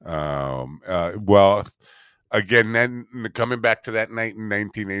 Well, again, then coming back to that night in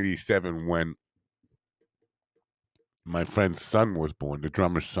 1987 when my friend's son was born, the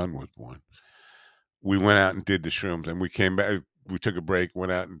drummer's son was born. We went out and did the shrooms, and we came back. We took a break,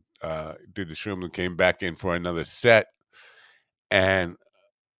 went out and did the shrooms, and came back in for another set. And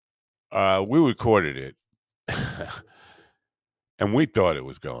we recorded it, and we thought it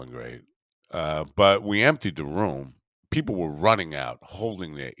was going great. But we emptied the room. People were running out,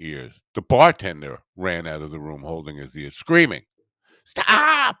 holding their ears. The bartender ran out of the room holding his ears, screaming,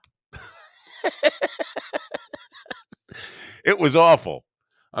 "Stop!" It was awful.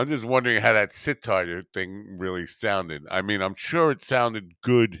 I'm just wondering how that sitar thing really sounded. I mean, I'm sure it sounded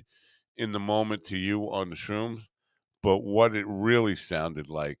good in the moment to you on the shrooms, but what it really sounded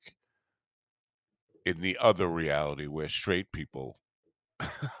like in the other reality where straight people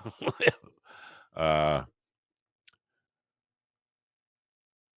uh,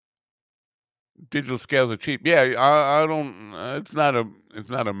 digital scales are cheap. Yeah, I don't. It's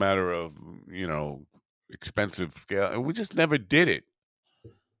not a matter of expensive scale. We just never did it.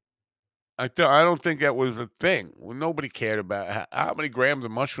 I don't think that was a thing. Well, nobody cared about how many grams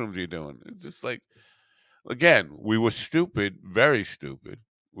of mushrooms you're doing. It's just like, again, we were stupid, very stupid.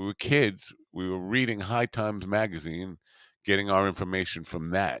 We were kids. We were reading High Times magazine, getting our information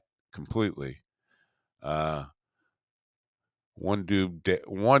from that completely. Uh, one dude dab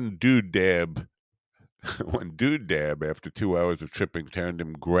When dude dab, after 2 hours of tripping, turned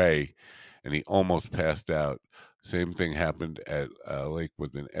him gray, and he almost passed out. Same thing happened at a lake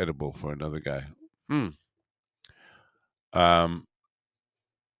with an edible for another guy. Hmm. Um.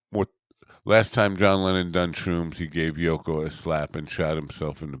 What? Last time John Lennon done shrooms, he gave Yoko a slap and shot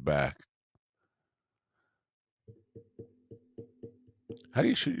himself in the back. How do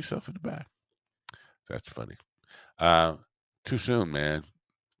you shoot yourself in the back? That's funny. Uh, Too soon, man.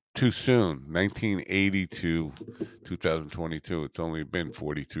 Too soon. 1980 to 2022. It's only been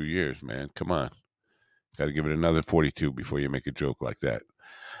 42 years, man. Come on. Got to give it another 42 before you make a joke like that.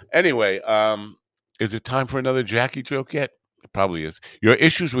 Anyway, is it time for another Jackie joke yet? It probably is. Your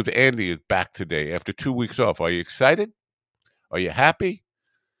issues with Andy is back today after 2 weeks off. Are you excited? Are you happy?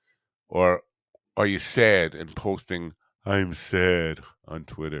 Or are you sad and posting, I'm sad on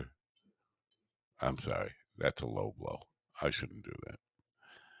Twitter? I'm sorry. That's a low blow. I shouldn't do that.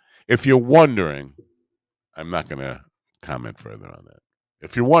 If you're wondering, I'm not going to comment further on that.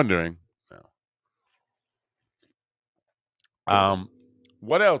 If you're wondering, no.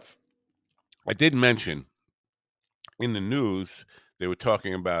 What else? I did mention in the news, they were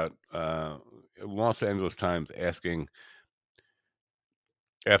talking about Los Angeles Times asking,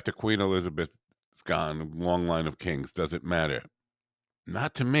 after Queen Elizabeth's gone, long line of kings, does it matter?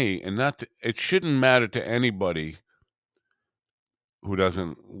 Not to me, and it shouldn't matter to anybody who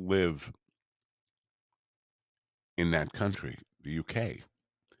doesn't live in that country, the UK.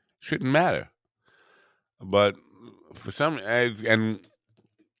 Shouldn't matter. But for some, and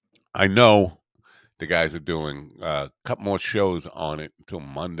I know the guys are doing a couple more shows on it until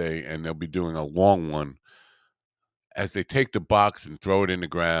Monday, and they'll be doing a long one as they take the box and throw it in the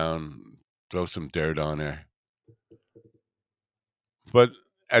ground, throw some dirt on there. But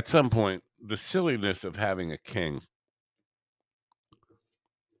at some point, the silliness of having a king,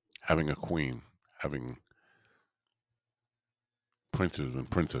 having a queen, having princes and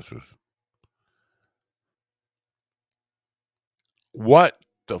princesses. What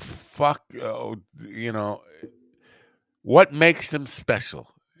the fuck, what makes them special?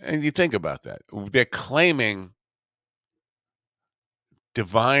 And you think about that. They're claiming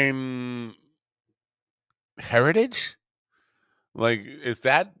divine heritage? Like, is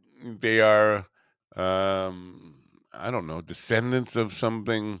that they are, I don't know, descendants of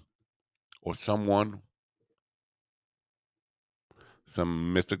something or someone,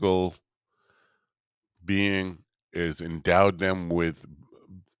 some mythical being is endowed them with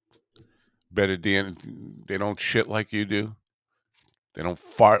better DNA. They don't shit like you do. They don't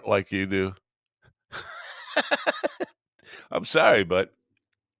fart like you do. I'm sorry, but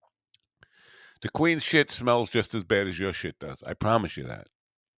the queen's shit smells just as bad as your shit does. I promise you that.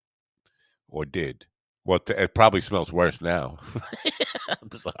 Or did. Well, it probably smells worse now.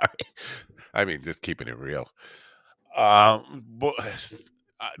 I'm sorry. I mean, just keeping it real. But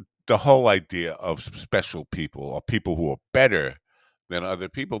the whole idea of special people or people who are better than other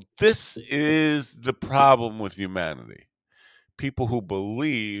people, this is the problem with humanity. People who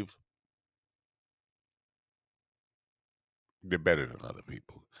believe they're better than other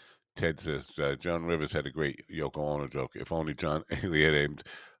people. Ted says, John Rivers had a great Yoko Ono joke. If only John Haley had aimed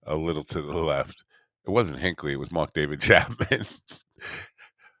a little to the left. It wasn't Hinckley. It was Mark David Chapman.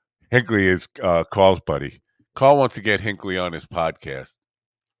 Hinckley is Carl's buddy. Carl wants to get Hinckley on his podcast.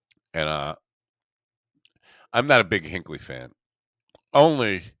 And I'm not a big Hinckley fan.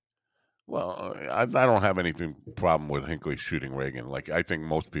 Only, well, I don't have anything problem with Hinckley shooting Reagan. Like, I think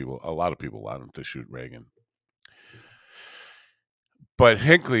a lot of people want him to shoot Reagan. But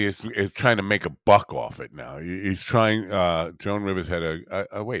Hinckley is trying to make a buck off it now. He's trying. Joan Rivers had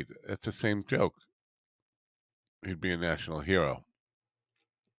wait. That's the same joke. He'd be a national hero.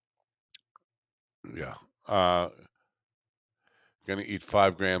 Yeah. Gonna eat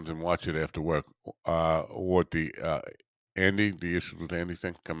 5 grams and watch it after work. What the Andy? The issue with Andy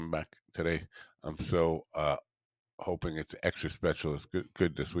thing coming back today. I'm so hoping it's extra special. It's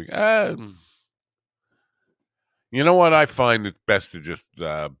good this week. You know what? I find it best to just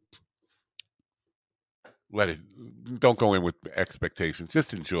let it. Don't go in with expectations.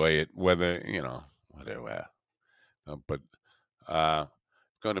 Just enjoy it. Whether whatever. But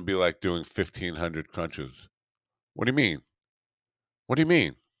going to be like doing 1,500 crunches. What do you mean? What do you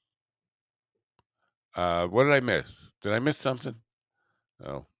mean? What did I miss? Did I miss something?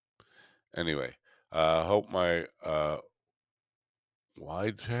 Oh, anyway. Hope my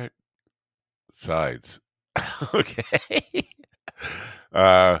wide sides. Okay.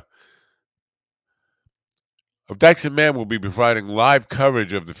 uh, Dyson Man will be providing live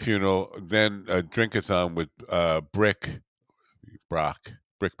coverage of the funeral, then a drinkathon with Brick Brock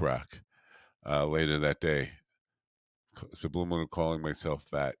later that day. Subliminal calling myself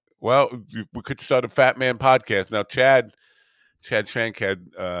fat. Well, we could start a Fat Man podcast. Now, Chad Shank had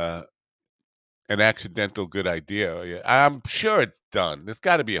an accidental good idea. Yeah, I'm sure it's done. There's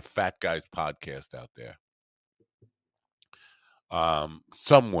got to be a Fat Guys podcast out there.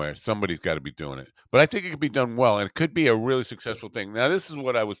 Somewhere, somebody's got to be doing it. But I think it could be done well, and it could be a really successful thing. Now, this is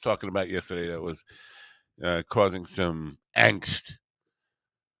what I was talking about yesterday that was causing some angst.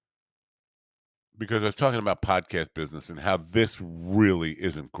 Because I was talking about podcast business and how this really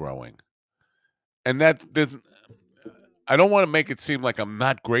isn't growing. And that doesn't, I don't want to make it seem like I'm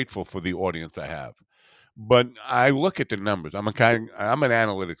not grateful for the audience I have. But I look at the numbers. I'm an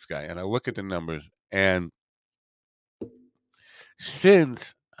analytics guy, and I look at the numbers, and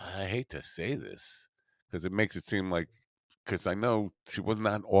since I hate to say this because it makes it seem like, because I know she was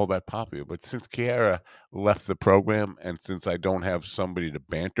not all that popular, but since Kiara left the program and since I don't have somebody to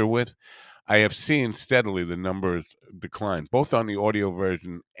banter with, I have seen steadily the numbers decline, both on the audio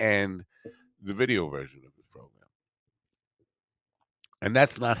version and the video version of this program. And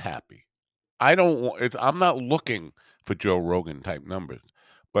that's not happy. I'm not looking for Joe Rogan type numbers,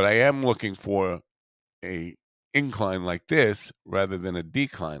 but I am looking for a incline like this rather than a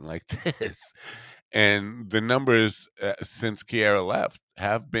decline like this. And the numbers since Kiara left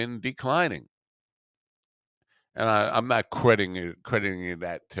have been declining. And I'm not crediting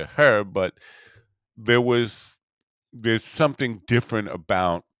that to her, but there's something different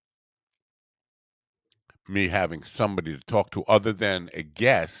about me having somebody to talk to other than a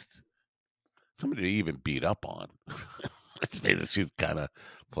guest, somebody to even beat up on. Let's face it, she's kind of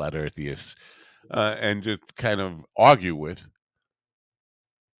flat earthiest, and just kind of argue with.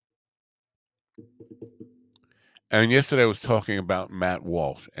 And yesterday I was talking about Matt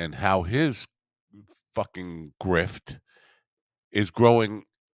Walsh and how his fucking grift is growing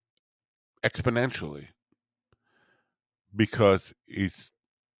exponentially because he's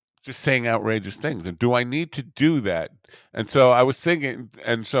just saying outrageous things. And do I need to do that? And so I was thinking,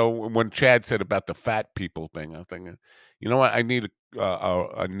 and so when Chad said about the fat people thing, I'm thinking, you know what? I need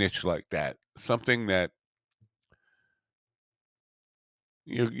a niche like that, something that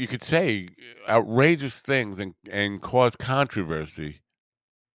you could say outrageous things and cause controversy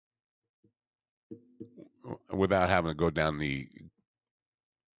without having to go down the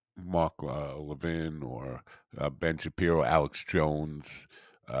Mark Levin or Ben Shapiro, Alex Jones,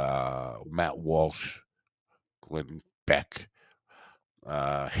 Matt Walsh, Glenn Beck,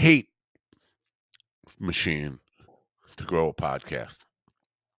 hate machine to grow a podcast.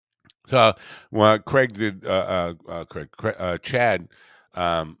 So Craig did, Chad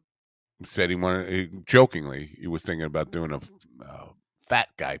said he wanted, jokingly, he was thinking about doing a fat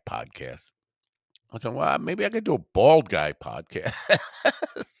guy podcast. I thought, well, maybe I could do a bald guy podcast.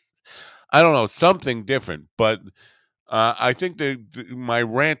 I don't know, something different. But I think my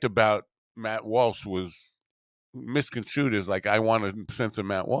rant about Matt Walsh was misconstrued as like I want to censor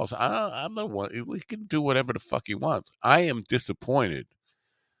Matt Walsh. I'm the one. He can do whatever the fuck he wants. I am disappointed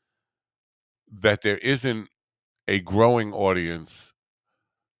that there isn't a growing audience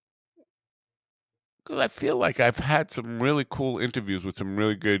because I feel like I've had some really cool interviews with some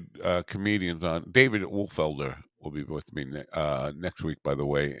really good comedians on. David Wolfelder will be with me next week, by the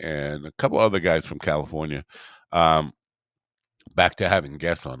way, and a couple other guys from California. Back to having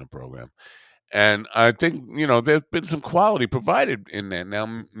guests on the program. And I think, there's been some quality provided in that.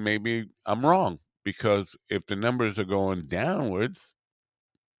 Now, maybe I'm wrong because if the numbers are going downwards,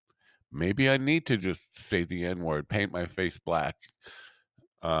 maybe I need to just say the N-word, paint my face black,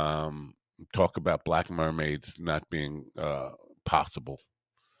 talk about black mermaids not being possible.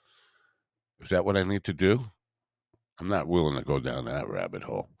 Is that what I need to do? I'm not willing to go down that rabbit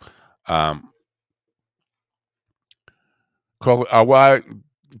hole. Tom,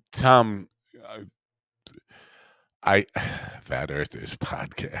 Fat Earthers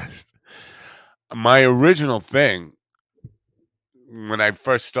podcast. my original thing when I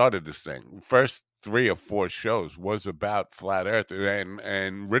first started this thing, first 3 or 4 shows was about flat Earth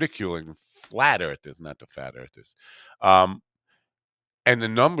and ridiculing flat Earthers, not the fat Earthers. And the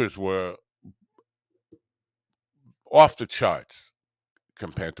numbers were off the charts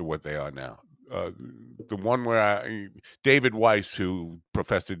compared to what they are now. The one where David Weiss,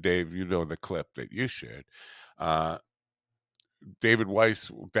 Professor Dave, you know the clip that you shared. David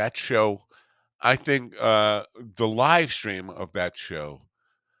Weiss, that show, I think the live stream of that show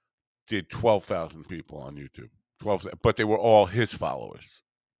did 12,000 people on YouTube. 12, but they were all his followers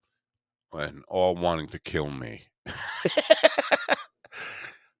and all wanting to kill me.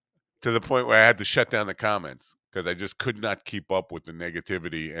 To the point where I had to shut down the comments because I just could not keep up with the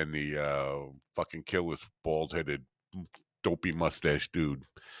negativity and the fucking kill this bald-headed, dopey mustache dude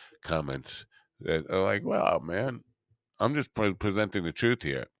comments. That are like, wow, man, I'm just presenting the truth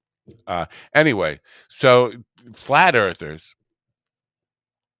here. Anyway, so flat earthers,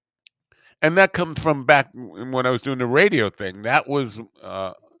 and that comes from back when I was doing the radio thing. That was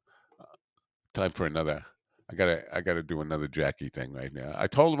time for another. I gotta do another Jackie thing right now. I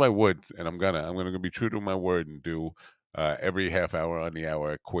told him I would, and I'm gonna be true to my word and do every half hour on the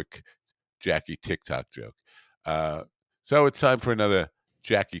hour a quick Jackie TikTok joke. So it's time for another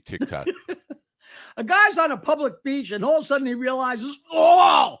Jackie TikTok. A guy's on a public beach, and all of a sudden he realizes,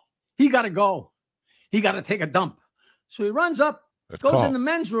 oh, he got to go. He got to take a dump. So he runs up, goes in the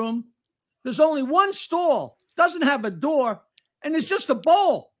men's room. There's only one stall, doesn't have a door, and it's just a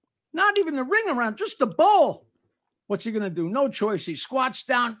bowl. Not even a ring around, just a bowl. What's he going to do? No choice. He squats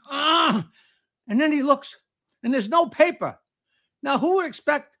down, and then he looks, and there's no paper. Now, who would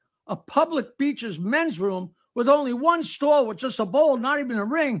expect a public beach's men's room with only one stall with just a bowl, not even a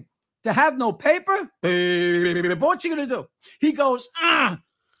ring, to have no paper? What's he going to do? He goes, and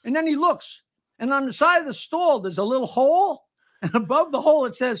then he looks, and on the side of the stall, there's a little hole, and above the hole,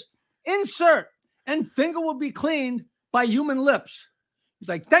 it says, insert, and finger will be cleaned by human lips. He's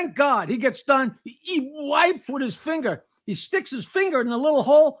like, thank God. He gets done. He wipes with his finger. He sticks his finger in the little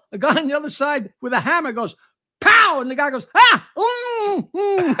hole. The guy on the other side with a hammer goes, pow! And the guy goes, ah!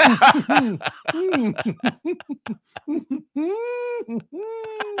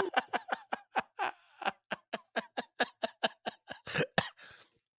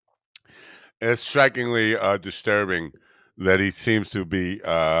 It's strikingly disturbing that he seems to be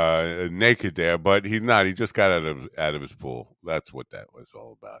naked there, but he's not. He just got out of his pool. That's what that was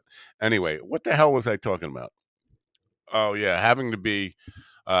all about. Anyway, what the hell was I talking about? Oh yeah, having to be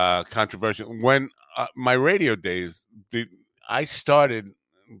controversial. When my radio days, I started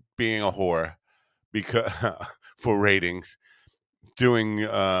being a whore because for ratings, doing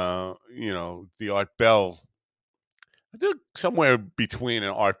the Art Bell. I think somewhere between an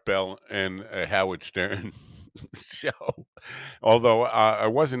Art Bell and a Howard Stern show. Although I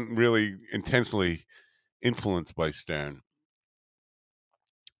wasn't really intentionally influenced by Stern.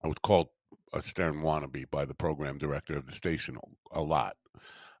 I was called a Stern wannabe by the program director of the station a lot.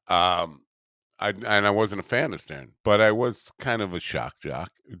 I wasn't a fan of Stern, but I was kind of a shock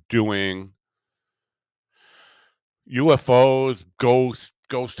jock doing UFOs, ghost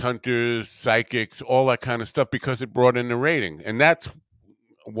hunters, psychics, all that kind of stuff because it brought in the rating. And that's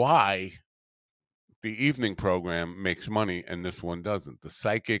why the evening program makes money and this one doesn't. The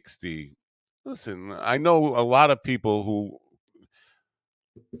psychics, listen, I know a lot of people who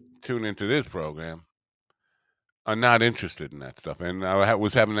tune into this program are not interested in that stuff. And I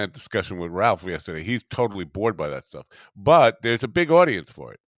was having that discussion with Ralph yesterday. He's totally bored by that stuff. But there's a big audience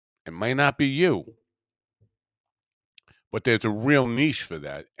for it. It might not be you, but there's a real niche for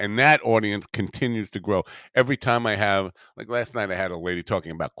that. And that audience continues to grow. Every time I have, like last night, I had a lady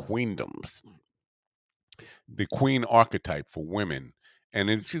talking about queendoms, the queen archetype for women.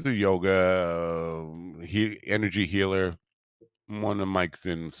 And she's a yoga, energy healer, one of Mike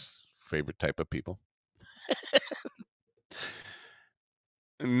Zinn's favorite type of people.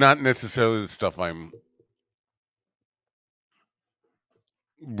 Not necessarily the stuff I'm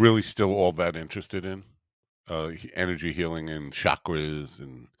really still all that interested in. Energy healing and chakras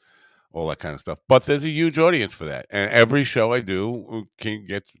and all that kind of stuff. But there's a huge audience for that. And every show I do can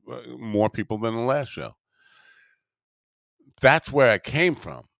get more people than the last show. That's where I came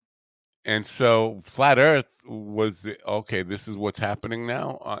from. And so Flat Earth was, okay, this is what's happening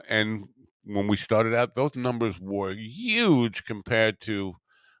now. And when we started out, those numbers were huge compared to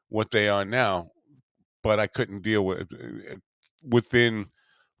what they are now. But I couldn't deal with it. Within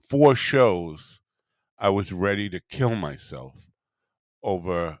 4 shows, I was ready to kill myself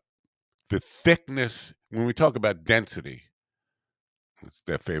over the thickness. When we talk about density, It's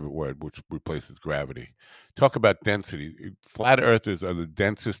their favorite word, which replaces gravity. Talk about density. Flat earthers are the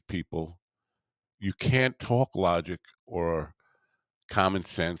densest people. You can't talk logic or common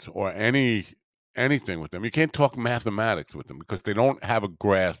sense or anything with them. You can't talk mathematics with them because they don't have a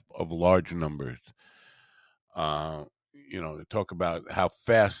grasp of large numbers. They talk about how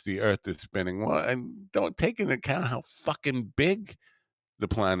fast the Earth is spinning. Well, and don't take into account how fucking big the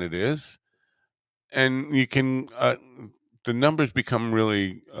planet is, and you can. The numbers become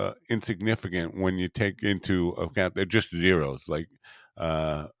really insignificant when you take into account they're just zeros. Like,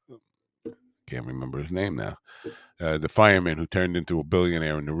 can't remember his name now. The fireman who turned into a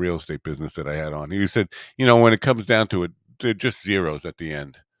billionaire in the real estate business that I had on. He said, when it comes down to it, they're just zeros at the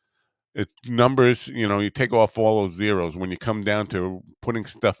end. It's numbers, you take off all those zeros when you come down to putting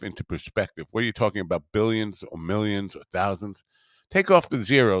stuff into perspective. What are you talking about? Billions or millions or thousands? Take off the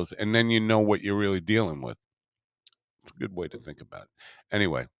zeros and then you know what you're really dealing with. It's a good way to think about it.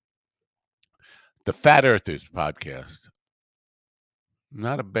 Anyway, the Fat Earthers podcast.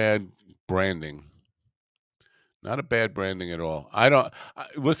 Not a bad branding. Not a bad branding at all.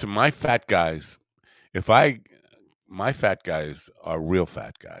 Listen, my fat guys, my fat guys are real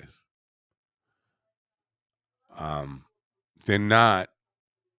fat guys. They're not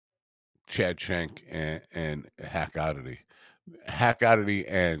Chad Shank and Hack Oddity. Hack Oddity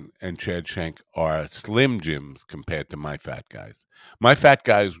and Chad Shank are slim jims compared to my fat guys. My fat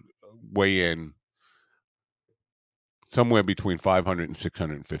guys weigh in somewhere between 500 and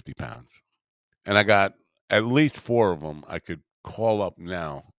 650 pounds. And I got at least 4 of them I could call up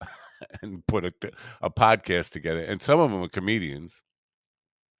now and put a podcast together. And some of them are comedians.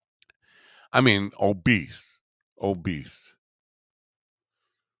 I mean, obese.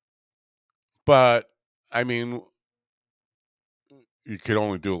 But, I mean, you could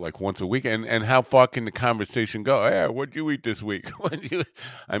only do it like once a week. And how far can the conversation go? Yeah, what'd you eat this week?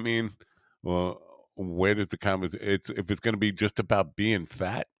 I mean, well, where does the conversation? If it's going to be just about being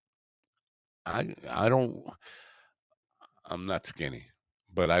fat, I don't. I'm not skinny,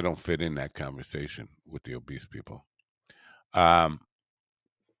 but I don't fit in that conversation with the obese people. I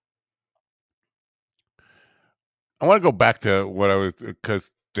want to go back to what I was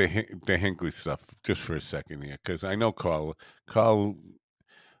because the Hinckley stuff just for a second here because I know Carl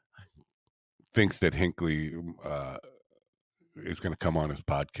thinks that Hinckley is going to come on his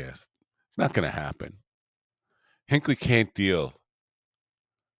podcast. Not going to happen. Hinckley can't deal.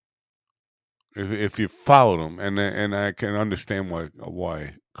 If you followed him, and I can understand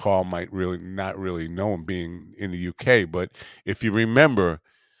why Carl might really not really know him being in the UK, but if you remember,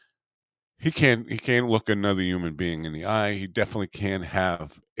 he can't look another human being in the eye. He definitely can't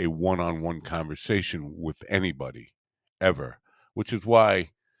have a one-on-one conversation with anybody ever, which is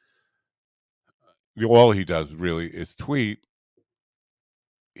why all he does really is tweet.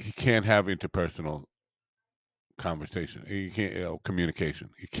 He can't have interpersonal conversation. He can't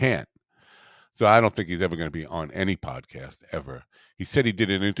communication. He can't. So I don't think he's ever going to be on any podcast ever. He said he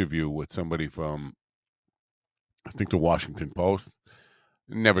did an interview with somebody from, I think, the Washington Post.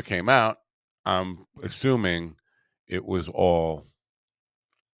 It never came out. I'm assuming it was all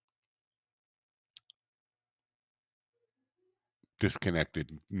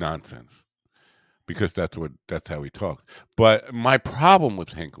disconnected nonsense because that's how he talks. But my problem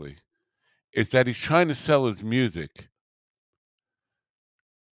with Hinckley is that he's trying to sell his music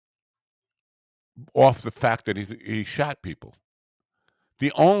off the fact that he shot people.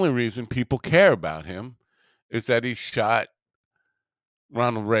 The only reason people care about him is that he shot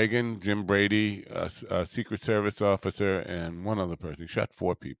Ronald Reagan, Jim Brady, a Secret Service officer, and one other person. He shot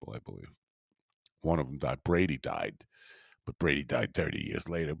 4 people, I believe. One of them died. Brady died, but Brady died 30 years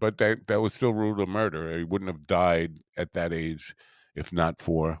later. But that was still ruled a murder. He wouldn't have died at that age if not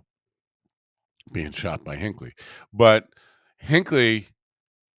for being shot by Hinckley. But Hinckley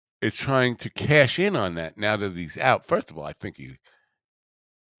is trying to cash in on that now that he's out. First of all, I think he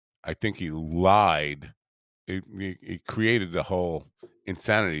lied. He created the whole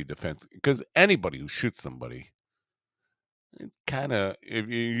insanity defense because anybody who shoots somebody, it's kind of if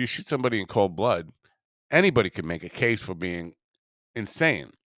you shoot somebody in cold blood, anybody can make a case for being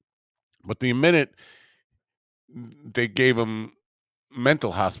insane. But the minute they gave him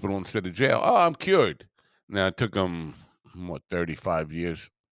mental hospital instead of jail, oh, I'm cured. Now it took him 35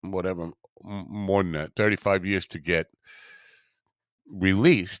 years, whatever, more than that, 35 years to get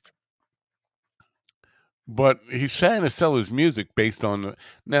released. But he's trying to sell his music based on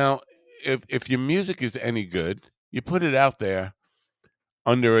now. If your music is any good, you put it out there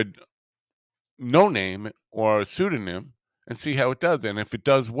under a no name or a pseudonym and see how it does. And if it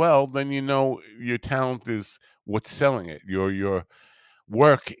does well, then you know your talent is what's selling it. Your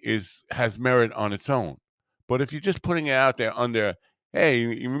work has merit on its own. But if you're just putting it out there under, hey,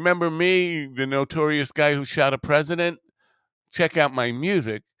 you remember me, the notorious guy who shot a president? Check out my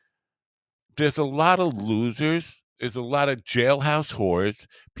music. There's a lot of losers. There's a lot of jailhouse whores,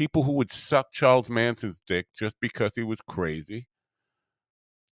 people who would suck Charles Manson's dick just because he was crazy.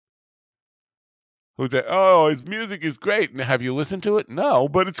 Who said, "Oh, his music is great." And have you listened to it? No,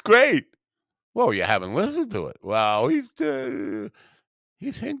 but it's great. Well, you haven't listened to it. Well, he's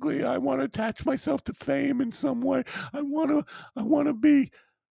Hinckley. I want to attach myself to fame in some way. I want to be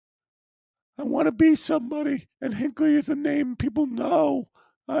somebody. And Hinckley is a name people know.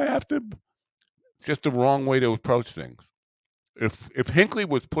 I have to. It's just the wrong way to approach things. If Hinckley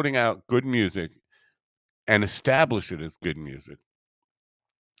was putting out good music and establish it as good music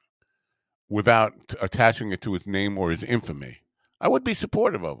without attaching it to his name or his infamy, I would be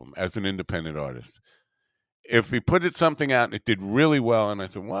supportive of him as an independent artist. If he put something out and it did really well, and I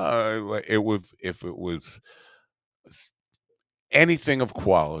said, well, if it was anything of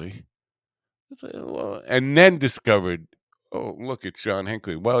quality, and then discovered, oh, look, it's John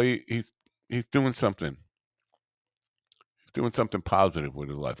Hinckley. Well, he's doing something. He's doing something positive with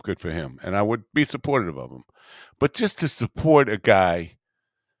his life. Good for him. And I would be supportive of him. But just to support a guy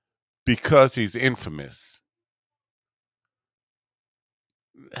because he's infamous,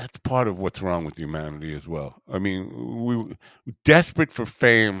 that's part of what's wrong with humanity as well. I mean, we're desperate for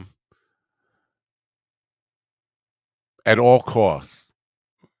fame at all costs.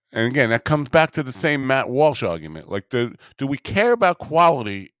 And again, that comes back to the same Matt Walsh argument. Like, do we care about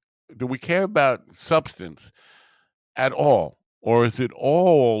quality? Do we care about substance at all? Or is it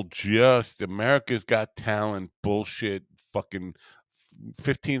all just America's Got Talent bullshit, fucking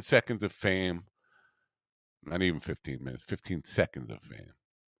 15 seconds of fame? Not even 15 minutes, 15 seconds of fame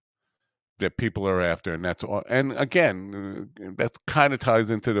that people are after. And that's all. And again, that kind of ties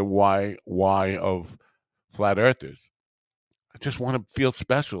into the why of flat earthers. I just want to feel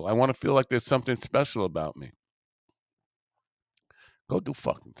special. I want to feel like there's something special about me. Go do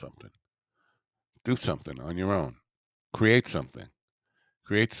fucking something. Do something on your own. Create something.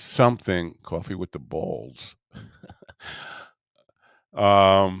 Create something. Coffee with the balls.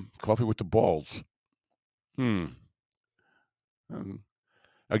 Coffee with the balls.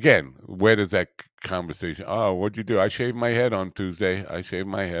 Again, where does that conversation? Oh, what'd you do? I shaved my head on Tuesday. I shaved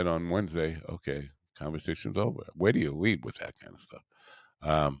my head on Wednesday. Okay, conversation's over. Where do you lead with that kind of stuff?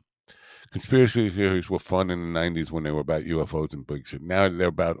 Conspiracy theories were fun in the 90s when they were about UFOs and big shit. Now they're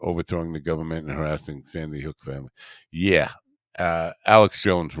about overthrowing the government and harassing Sandy Hook family. Yeah. Alex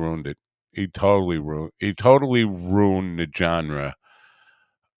Jones ruined it. He totally ruined the genre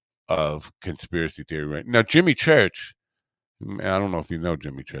of conspiracy theory. Right now, Jimmy Church, I don't know if you know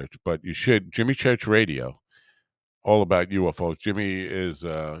Jimmy Church, but you should. Jimmy Church Radio, all about UFOs. Jimmy is he's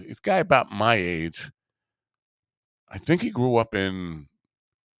a guy about my age. I think he grew up in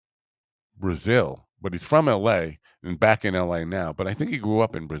Brazil, but he's from LA and back in LA now. But I think he grew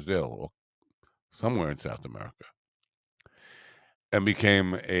up in Brazil or somewhere in South America and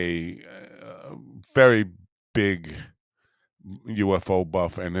became a very big UFO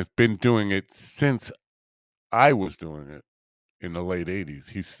buff and has been doing it since I was doing it in the late 80s.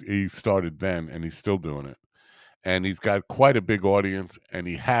 He started then and he's still doing it. And he's got quite a big audience and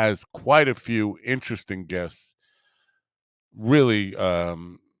he has quite a few interesting guests. Really,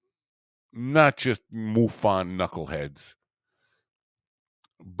 not just MUFON knuckleheads,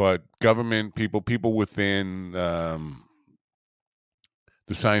 but government people within the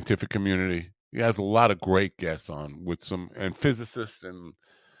scientific community. He has a lot of great guests on with and physicists and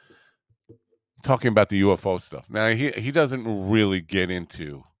talking about the UFO stuff. Now he doesn't really get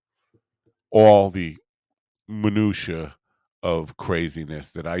into all the minutia of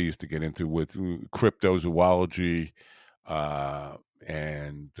craziness that I used to get into with cryptozoology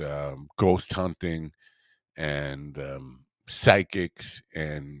and ghost hunting and psychics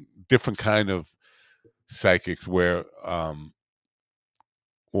and different kind of psychics where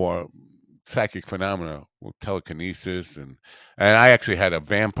or psychic phenomena, telekinesis, and I actually had a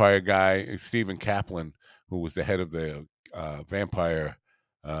vampire guy, Stephen Kaplan, who was the head of the vampire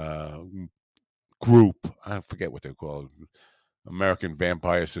group. I forget what they're called, American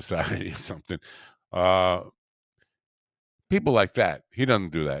Vampire Society or something. People like that. He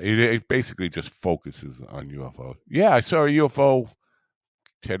doesn't do that. He basically just focuses on UFOs. Yeah, I saw a UFO.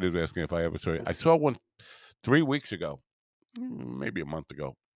 Ted is asking if I ever saw it. I saw one 3 weeks ago, maybe a month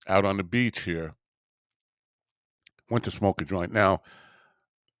ago, out on the beach here. Went to smoke a joint. Now,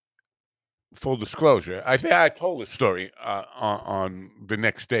 full disclosure, I think I told this story on the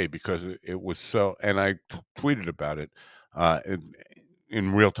next day because it was so, and I tweeted about it.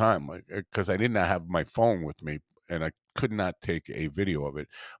 in real time, like, because I did not have my phone with me and I could not take a video of it.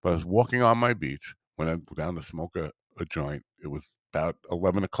 But I was walking on my beach when I went down to smoke a joint. It was about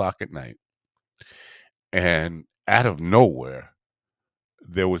 11 o'clock at night. And out of nowhere,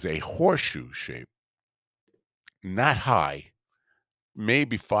 there was a horseshoe shape, not high,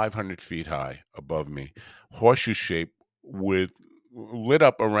 maybe 500 feet high above me, horseshoe shape with lit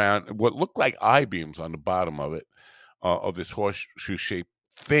up around what looked like I beams on the bottom of it, of this horseshoe shaped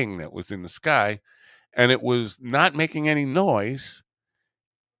thing that was in the sky. And it was not making any noise.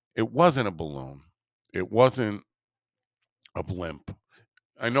 It wasn't a balloon. It wasn't a blimp.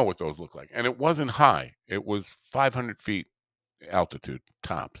 I know what those look like. And it wasn't high. It was 500 feet altitude,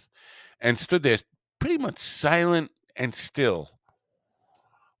 tops, and stood there pretty much silent and still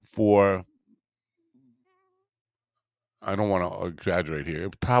for, I don't want to exaggerate here,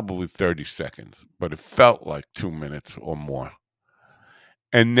 probably 30 seconds, but it felt like 2 minutes or more.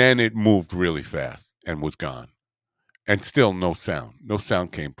 And then it moved really fast and was gone. And still no sound. No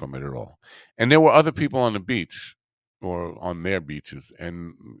sound came from it at all. And there were other people on the beach or on their beaches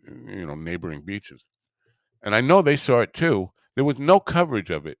and, neighboring beaches. And I know they saw it too. There was no coverage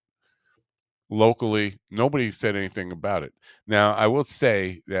of it locally. Nobody said anything about it. Now, I will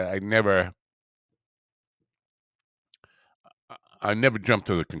say that I never jumped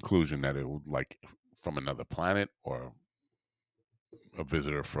to the conclusion that it was like from another planet or a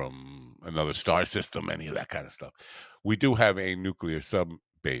visitor from another star system, any of that kind of stuff. We do have a nuclear sub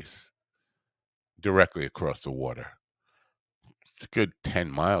base directly across the water. It's a good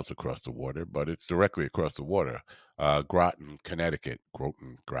 10 miles across the water, but it's directly across the water. Groton, Connecticut,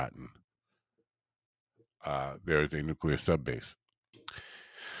 Groton. There is a nuclear sub base.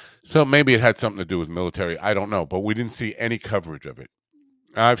 So maybe it had something to do with military. I don't know, but we didn't see any coverage of it.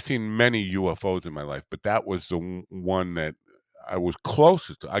 I've seen many UFOs in my life, but that was the one that I was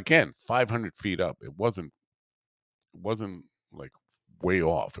closest to. Again, 500 feet up. It wasn't like way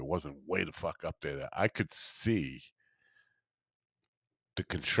off. It wasn't way the fuck up there. I could see the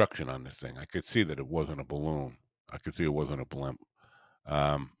construction on this thing. I could see that it wasn't a balloon. I could see it wasn't a blimp.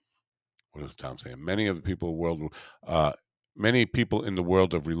 What is Tom saying? Many people in the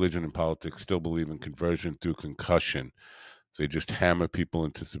world of religion and politics still believe in conversion through concussion. They just hammer people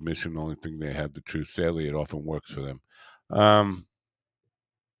into submission, the only thing they have the truth. Sadly, it often works for them.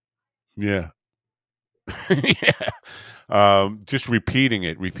 Yeah. Yeah. Just repeating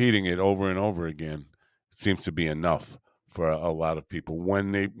it over and over again seems to be enough for a lot of people.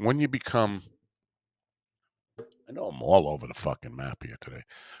 When you become, I know I'm all over the fucking map here today,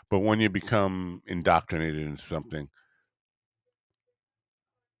 but when you become indoctrinated into something,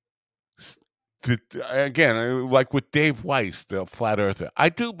 again, like with Dave Weiss, the flat earther, I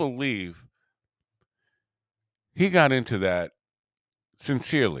do believe he got into that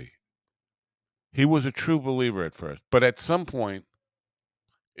sincerely. He was a true believer at first, but at some point,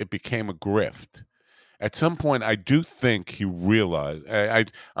 it became a grift. At some point, I do think he realized.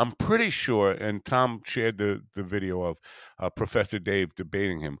 I'm pretty sure, and Tom shared the video of Professor Dave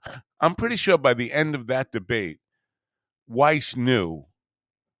debating him. I'm pretty sure by the end of that debate, Weiss knew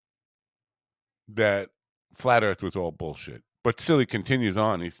that flat Earth was all bullshit. But still, he continues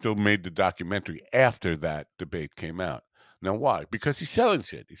on. He still made the documentary after that debate came out. Now, why? Because he's selling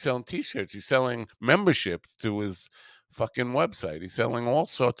shit. He's selling T-shirts. He's selling memberships to his fucking website. He's selling all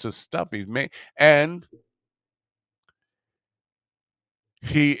sorts of stuff. He's made, and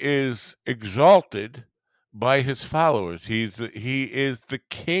he is exalted by his followers. He is the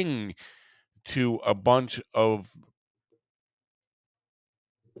king to a bunch of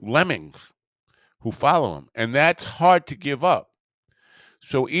lemmings who follow him, and that's hard to give up.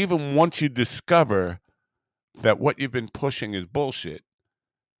 So even once you discover that what you've been pushing is bullshit,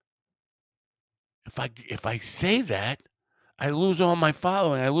 if I say that, I lose all my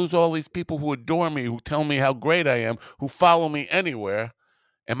following. I lose all these people who adore me, who tell me how great I am, who follow me anywhere.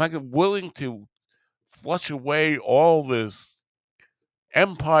 Am I willing to flush away all this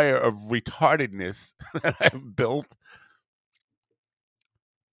empire of retardedness that I've built?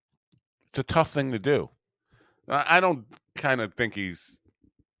 It's a tough thing to do. I don't kind of think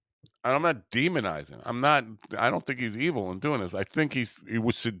I'm not demonizing. I don't think he's evil in doing this. I think he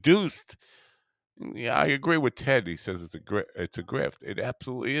was seduced. Yeah, I agree with Ted. He says it's a grift. It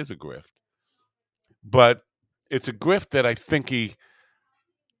absolutely is a grift. But it's a grift that I think he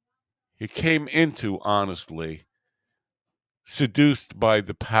came into honestly, seduced by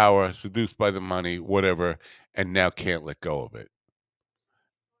the power, seduced by the money, whatever, and now can't let go of it.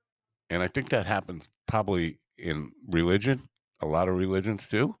 And I think that happens probably in religion, a lot of religions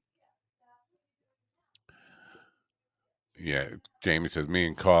too. Yeah, Jamie says me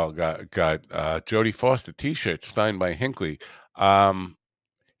and Carl got Jodie Foster T-shirts signed by Hinckley.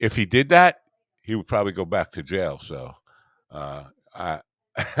 If he did that, he would probably go back to jail. So, I,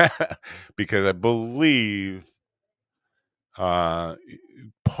 because I believe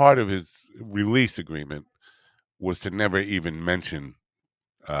part of his release agreement was to never even mention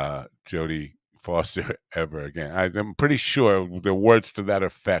Jodie Foster ever again. I'm pretty sure the words to that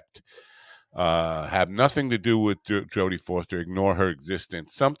effect have nothing to do with Jodie Foster. Ignore her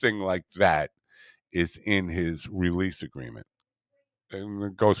existence. Something like that is in his release agreement, and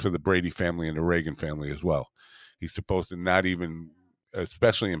it goes for the Brady family and the Reagan family as well. He's supposed to not even,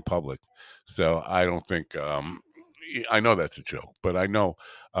 especially in public. So I don't think. I know that's a joke, but I know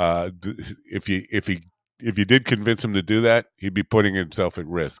if you did convince him to do that, he'd be putting himself at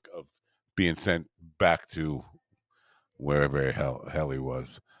risk of being sent back to wherever hell he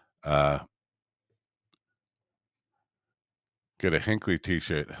was. Uh, get a Hinckley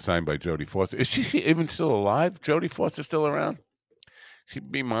T-shirt signed by Jodie Foster. Is she even still alive? Jodie Foster still around?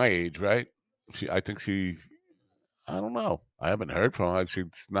 She'd be my age, right? I think she. I don't know. I haven't heard from her.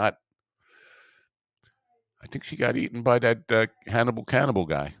 She's not. I think she got eaten by that Hannibal Cannibal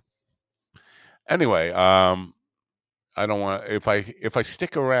guy. Anyway, I don't want. If I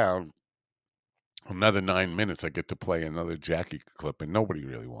stick around another 9 minutes, I get to play another Jackie clip, and nobody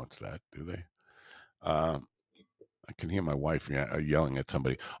really wants that, do they? I can hear my wife yelling at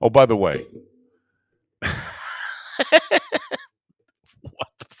somebody. Oh, by the way, what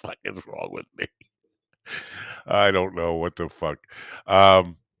the fuck is wrong with me? I don't know what the fuck.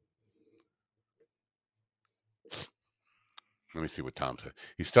 Let me see what Tom said.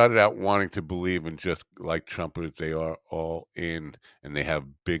 He started out wanting to believe in just like Trumpers, they are all in and they have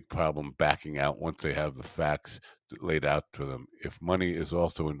big problem backing out once they have the facts laid out to them. If money is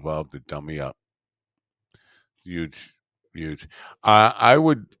also involved, to dummy up. Huge, huge. I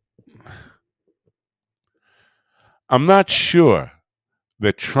would. I'm not sure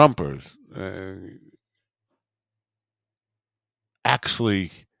that Trumpers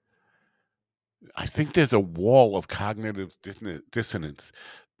actually. I think there's a wall of cognitive dissonance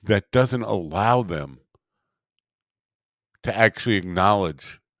that doesn't allow them to actually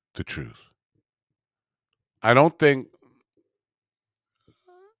acknowledge the truth. I don't think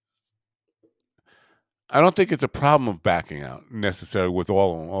it's a problem of backing out necessarily with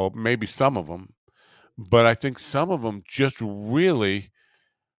all of them, or maybe some of them, but I think some of them just really,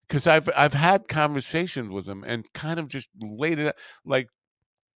 because I've had conversations with them and kind of just laid it out, like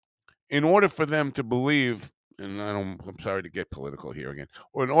in order for them to believe, and I'm sorry to get political here again,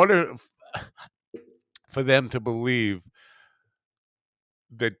 or in order for them to believe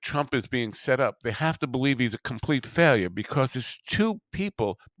that Trump is being set up, they have to believe he's a complete failure because there's two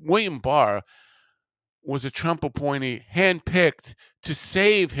people. William Barr was a Trump appointee handpicked to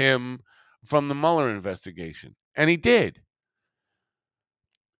save him from the Mueller investigation. And he did.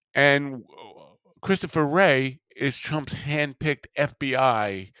 And Christopher Wray is Trump's handpicked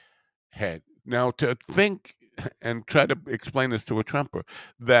FBI head. Now, to think and try to explain this to a Trumper,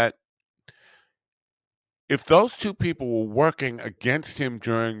 that if those two people were working against him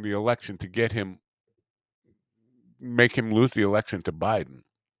during the election to make him lose the election to Biden,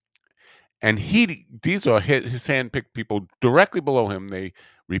 and these are his handpicked people directly below him, they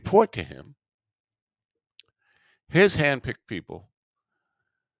report to him, his handpicked people,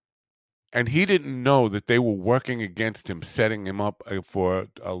 and he didn't know that they were working against him, setting him up for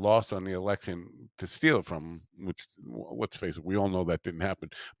a loss on the election to steal it from him, which, let's face it, we all know that didn't happen.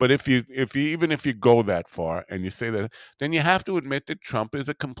 But if you even if you go that far and you say that, then you have to admit that Trump is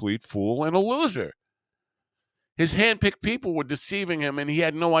a complete fool and a loser. His handpicked people were deceiving him, and he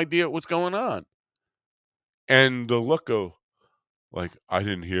had no idea what was going on. And the look of, like, I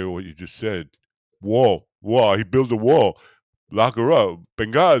didn't hear what you just said. Wall, he built a wall. Lock her up.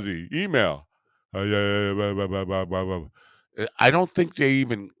 Benghazi, email. I don't think they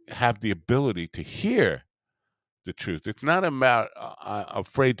even have the ability to hear the truth. It's not about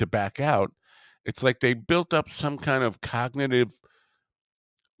afraid to back out. It's like they built up some kind of cognitive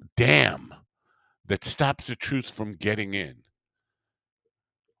dam that stops the truth from getting in.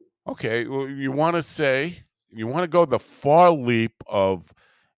 Okay, well, you want to go the far leap of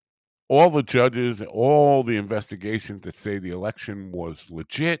all the judges, all the investigations that say the election was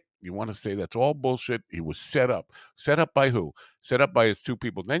legit. You want to say that's all bullshit. He was set up. Set up by who? Set up by his two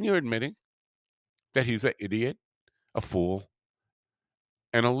people. Then you're admitting that he's an idiot, a fool,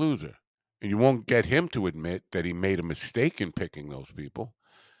 and a loser. And you won't get him to admit that he made a mistake in picking those people.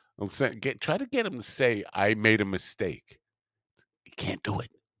 Try to get him to say, I made a mistake. He can't do it.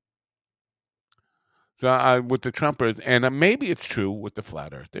 So with the Trumpers, and maybe it's true with the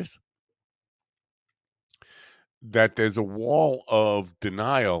flat earthers, that there's a wall of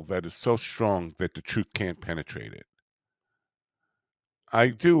denial that is so strong that the truth can't penetrate it. I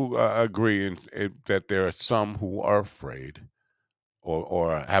do agree that there are some who are afraid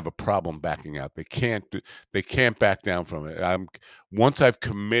or have a problem backing out. They can't back down from it. Once I've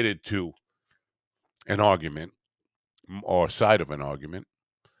committed to an argument or side of an argument,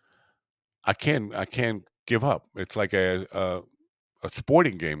 I can't give up. It's like a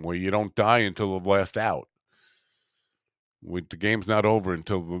sporting game where you don't die until the last out. The game's not over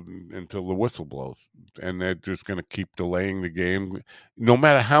until the whistle blows, and they're just going to keep delaying the game, no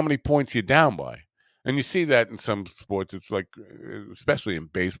matter how many points you're down by. And you see that in some sports. It's like, especially in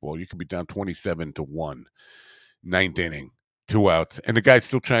baseball, you could be down 27-1, ninth inning, 2 outs, and the guy's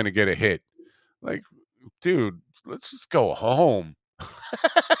still trying to get a hit. Like, dude, let's just go home,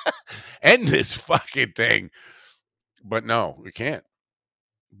 end this fucking thing. But no, we can't.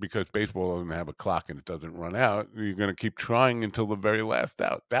 Because baseball doesn't have a clock and it doesn't run out, you're going to keep trying until the very last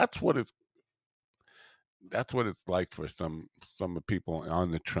out. That's what it's like for some of the people on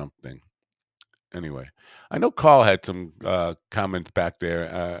the Trump thing. Anyway, I know Carl had some comments back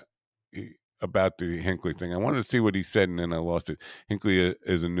there about the Hinckley thing. I wanted to see what he said, and then I lost it. Hinckley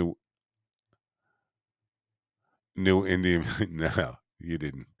is a new Indian. No, you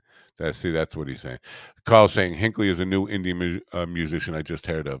didn't. That's what he's saying. Carl's saying Hinckley is a new Indian musician I just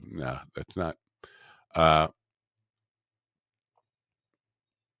heard of. No, that's not.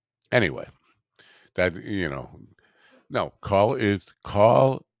 Anyway, that no,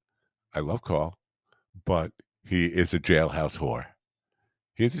 Carl. I love Carl, but he is a jailhouse whore.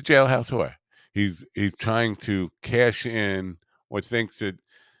 He's a jailhouse whore. He's trying to cash in, or thinks that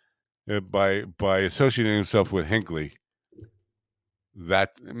by associating himself with Hinckley,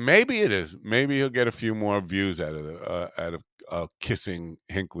 that maybe it is. Maybe he'll get a few more views out of kissing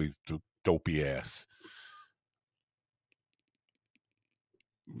Hinckley's dopey ass.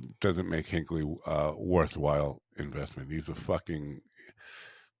 Doesn't make Hinckley worthwhile investment. He's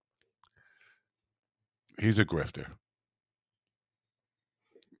a grifter.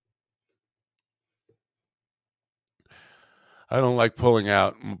 I don't like pulling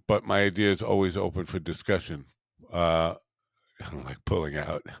out, but my idea is always open for discussion. I don't like pulling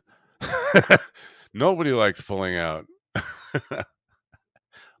out. Nobody likes pulling out.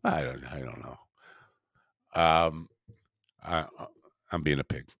 I don't know. I, I'm being a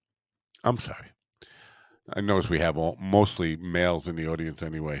pig. I'm sorry. I notice we have mostly males in the audience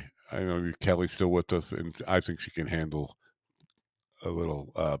anyway. I know Kelly's still with us, and I think she can handle a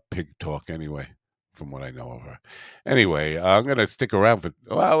little pig talk anyway, from what I know of her. Anyway, I'm going to stick around for.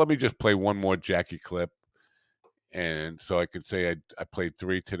 Well, let me just play one more Jackie clip, and so I can say I played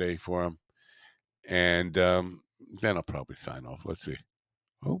 3 today for him, and then I'll probably sign off. Let's see.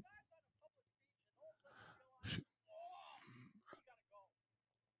 Oh,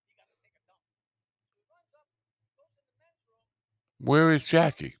 where is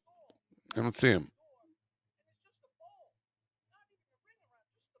Jackie? I don't see him.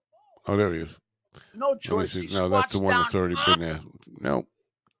 Oh, there he is. No Let me choice. see. He No, that's the squats one down. that's already been there. No,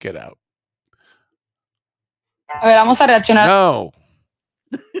 get out. A ver, vamos a reaccionar. No.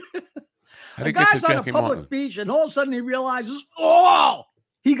 How The did he get to guy's on a Jackie public Martin? beach, and all of a sudden he realizes, oh,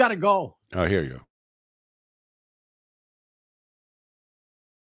 he got to go. Oh, here you go.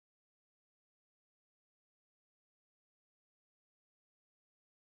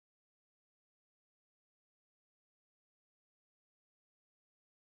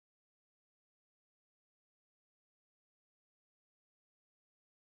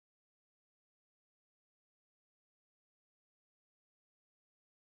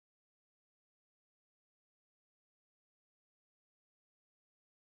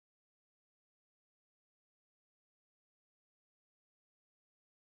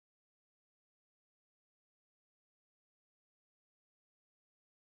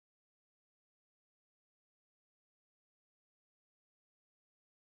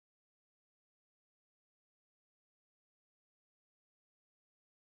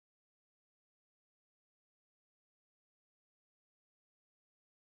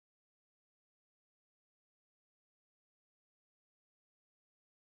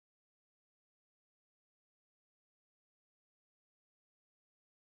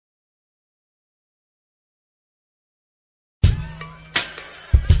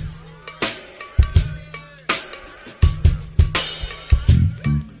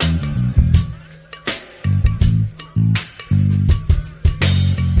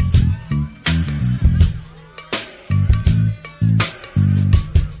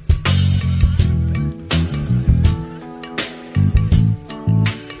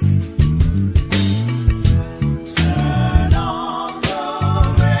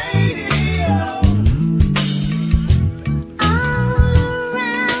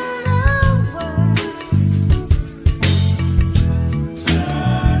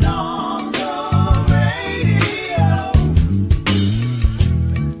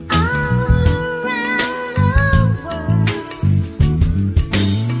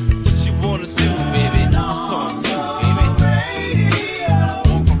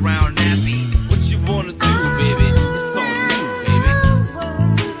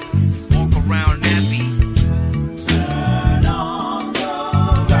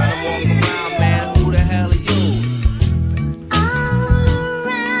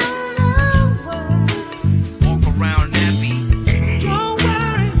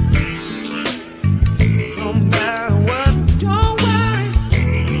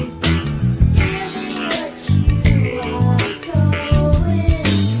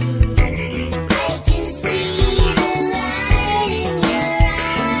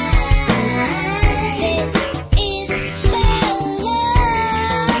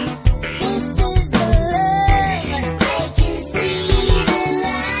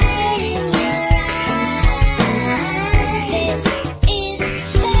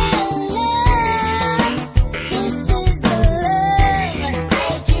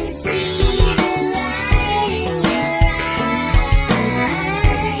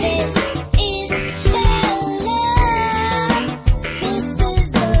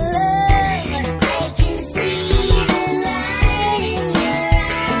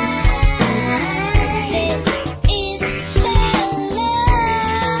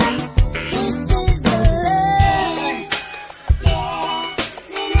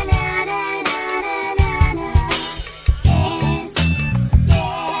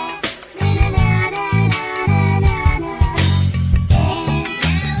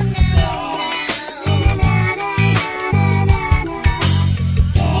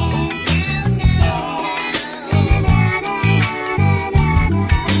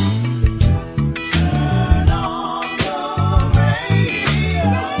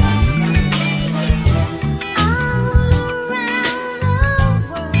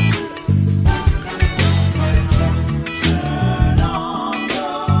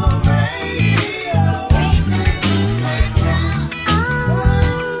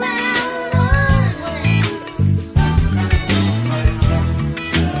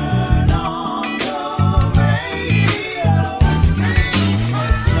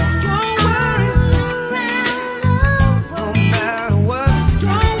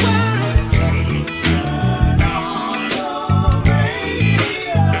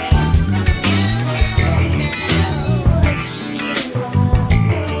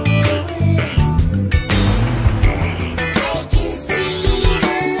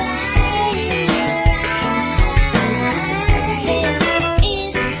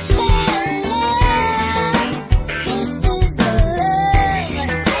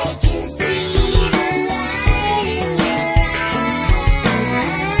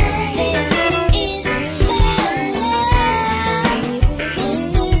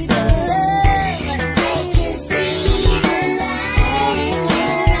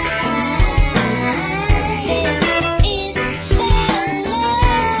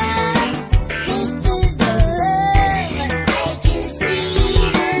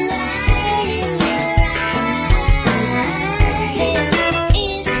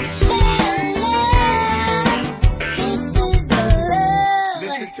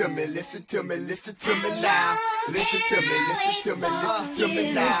 me, listen to me, listen to me now. Listen to me, listen to me, listen to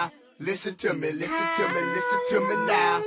me now. Listen to me, listen to me, listen to me now.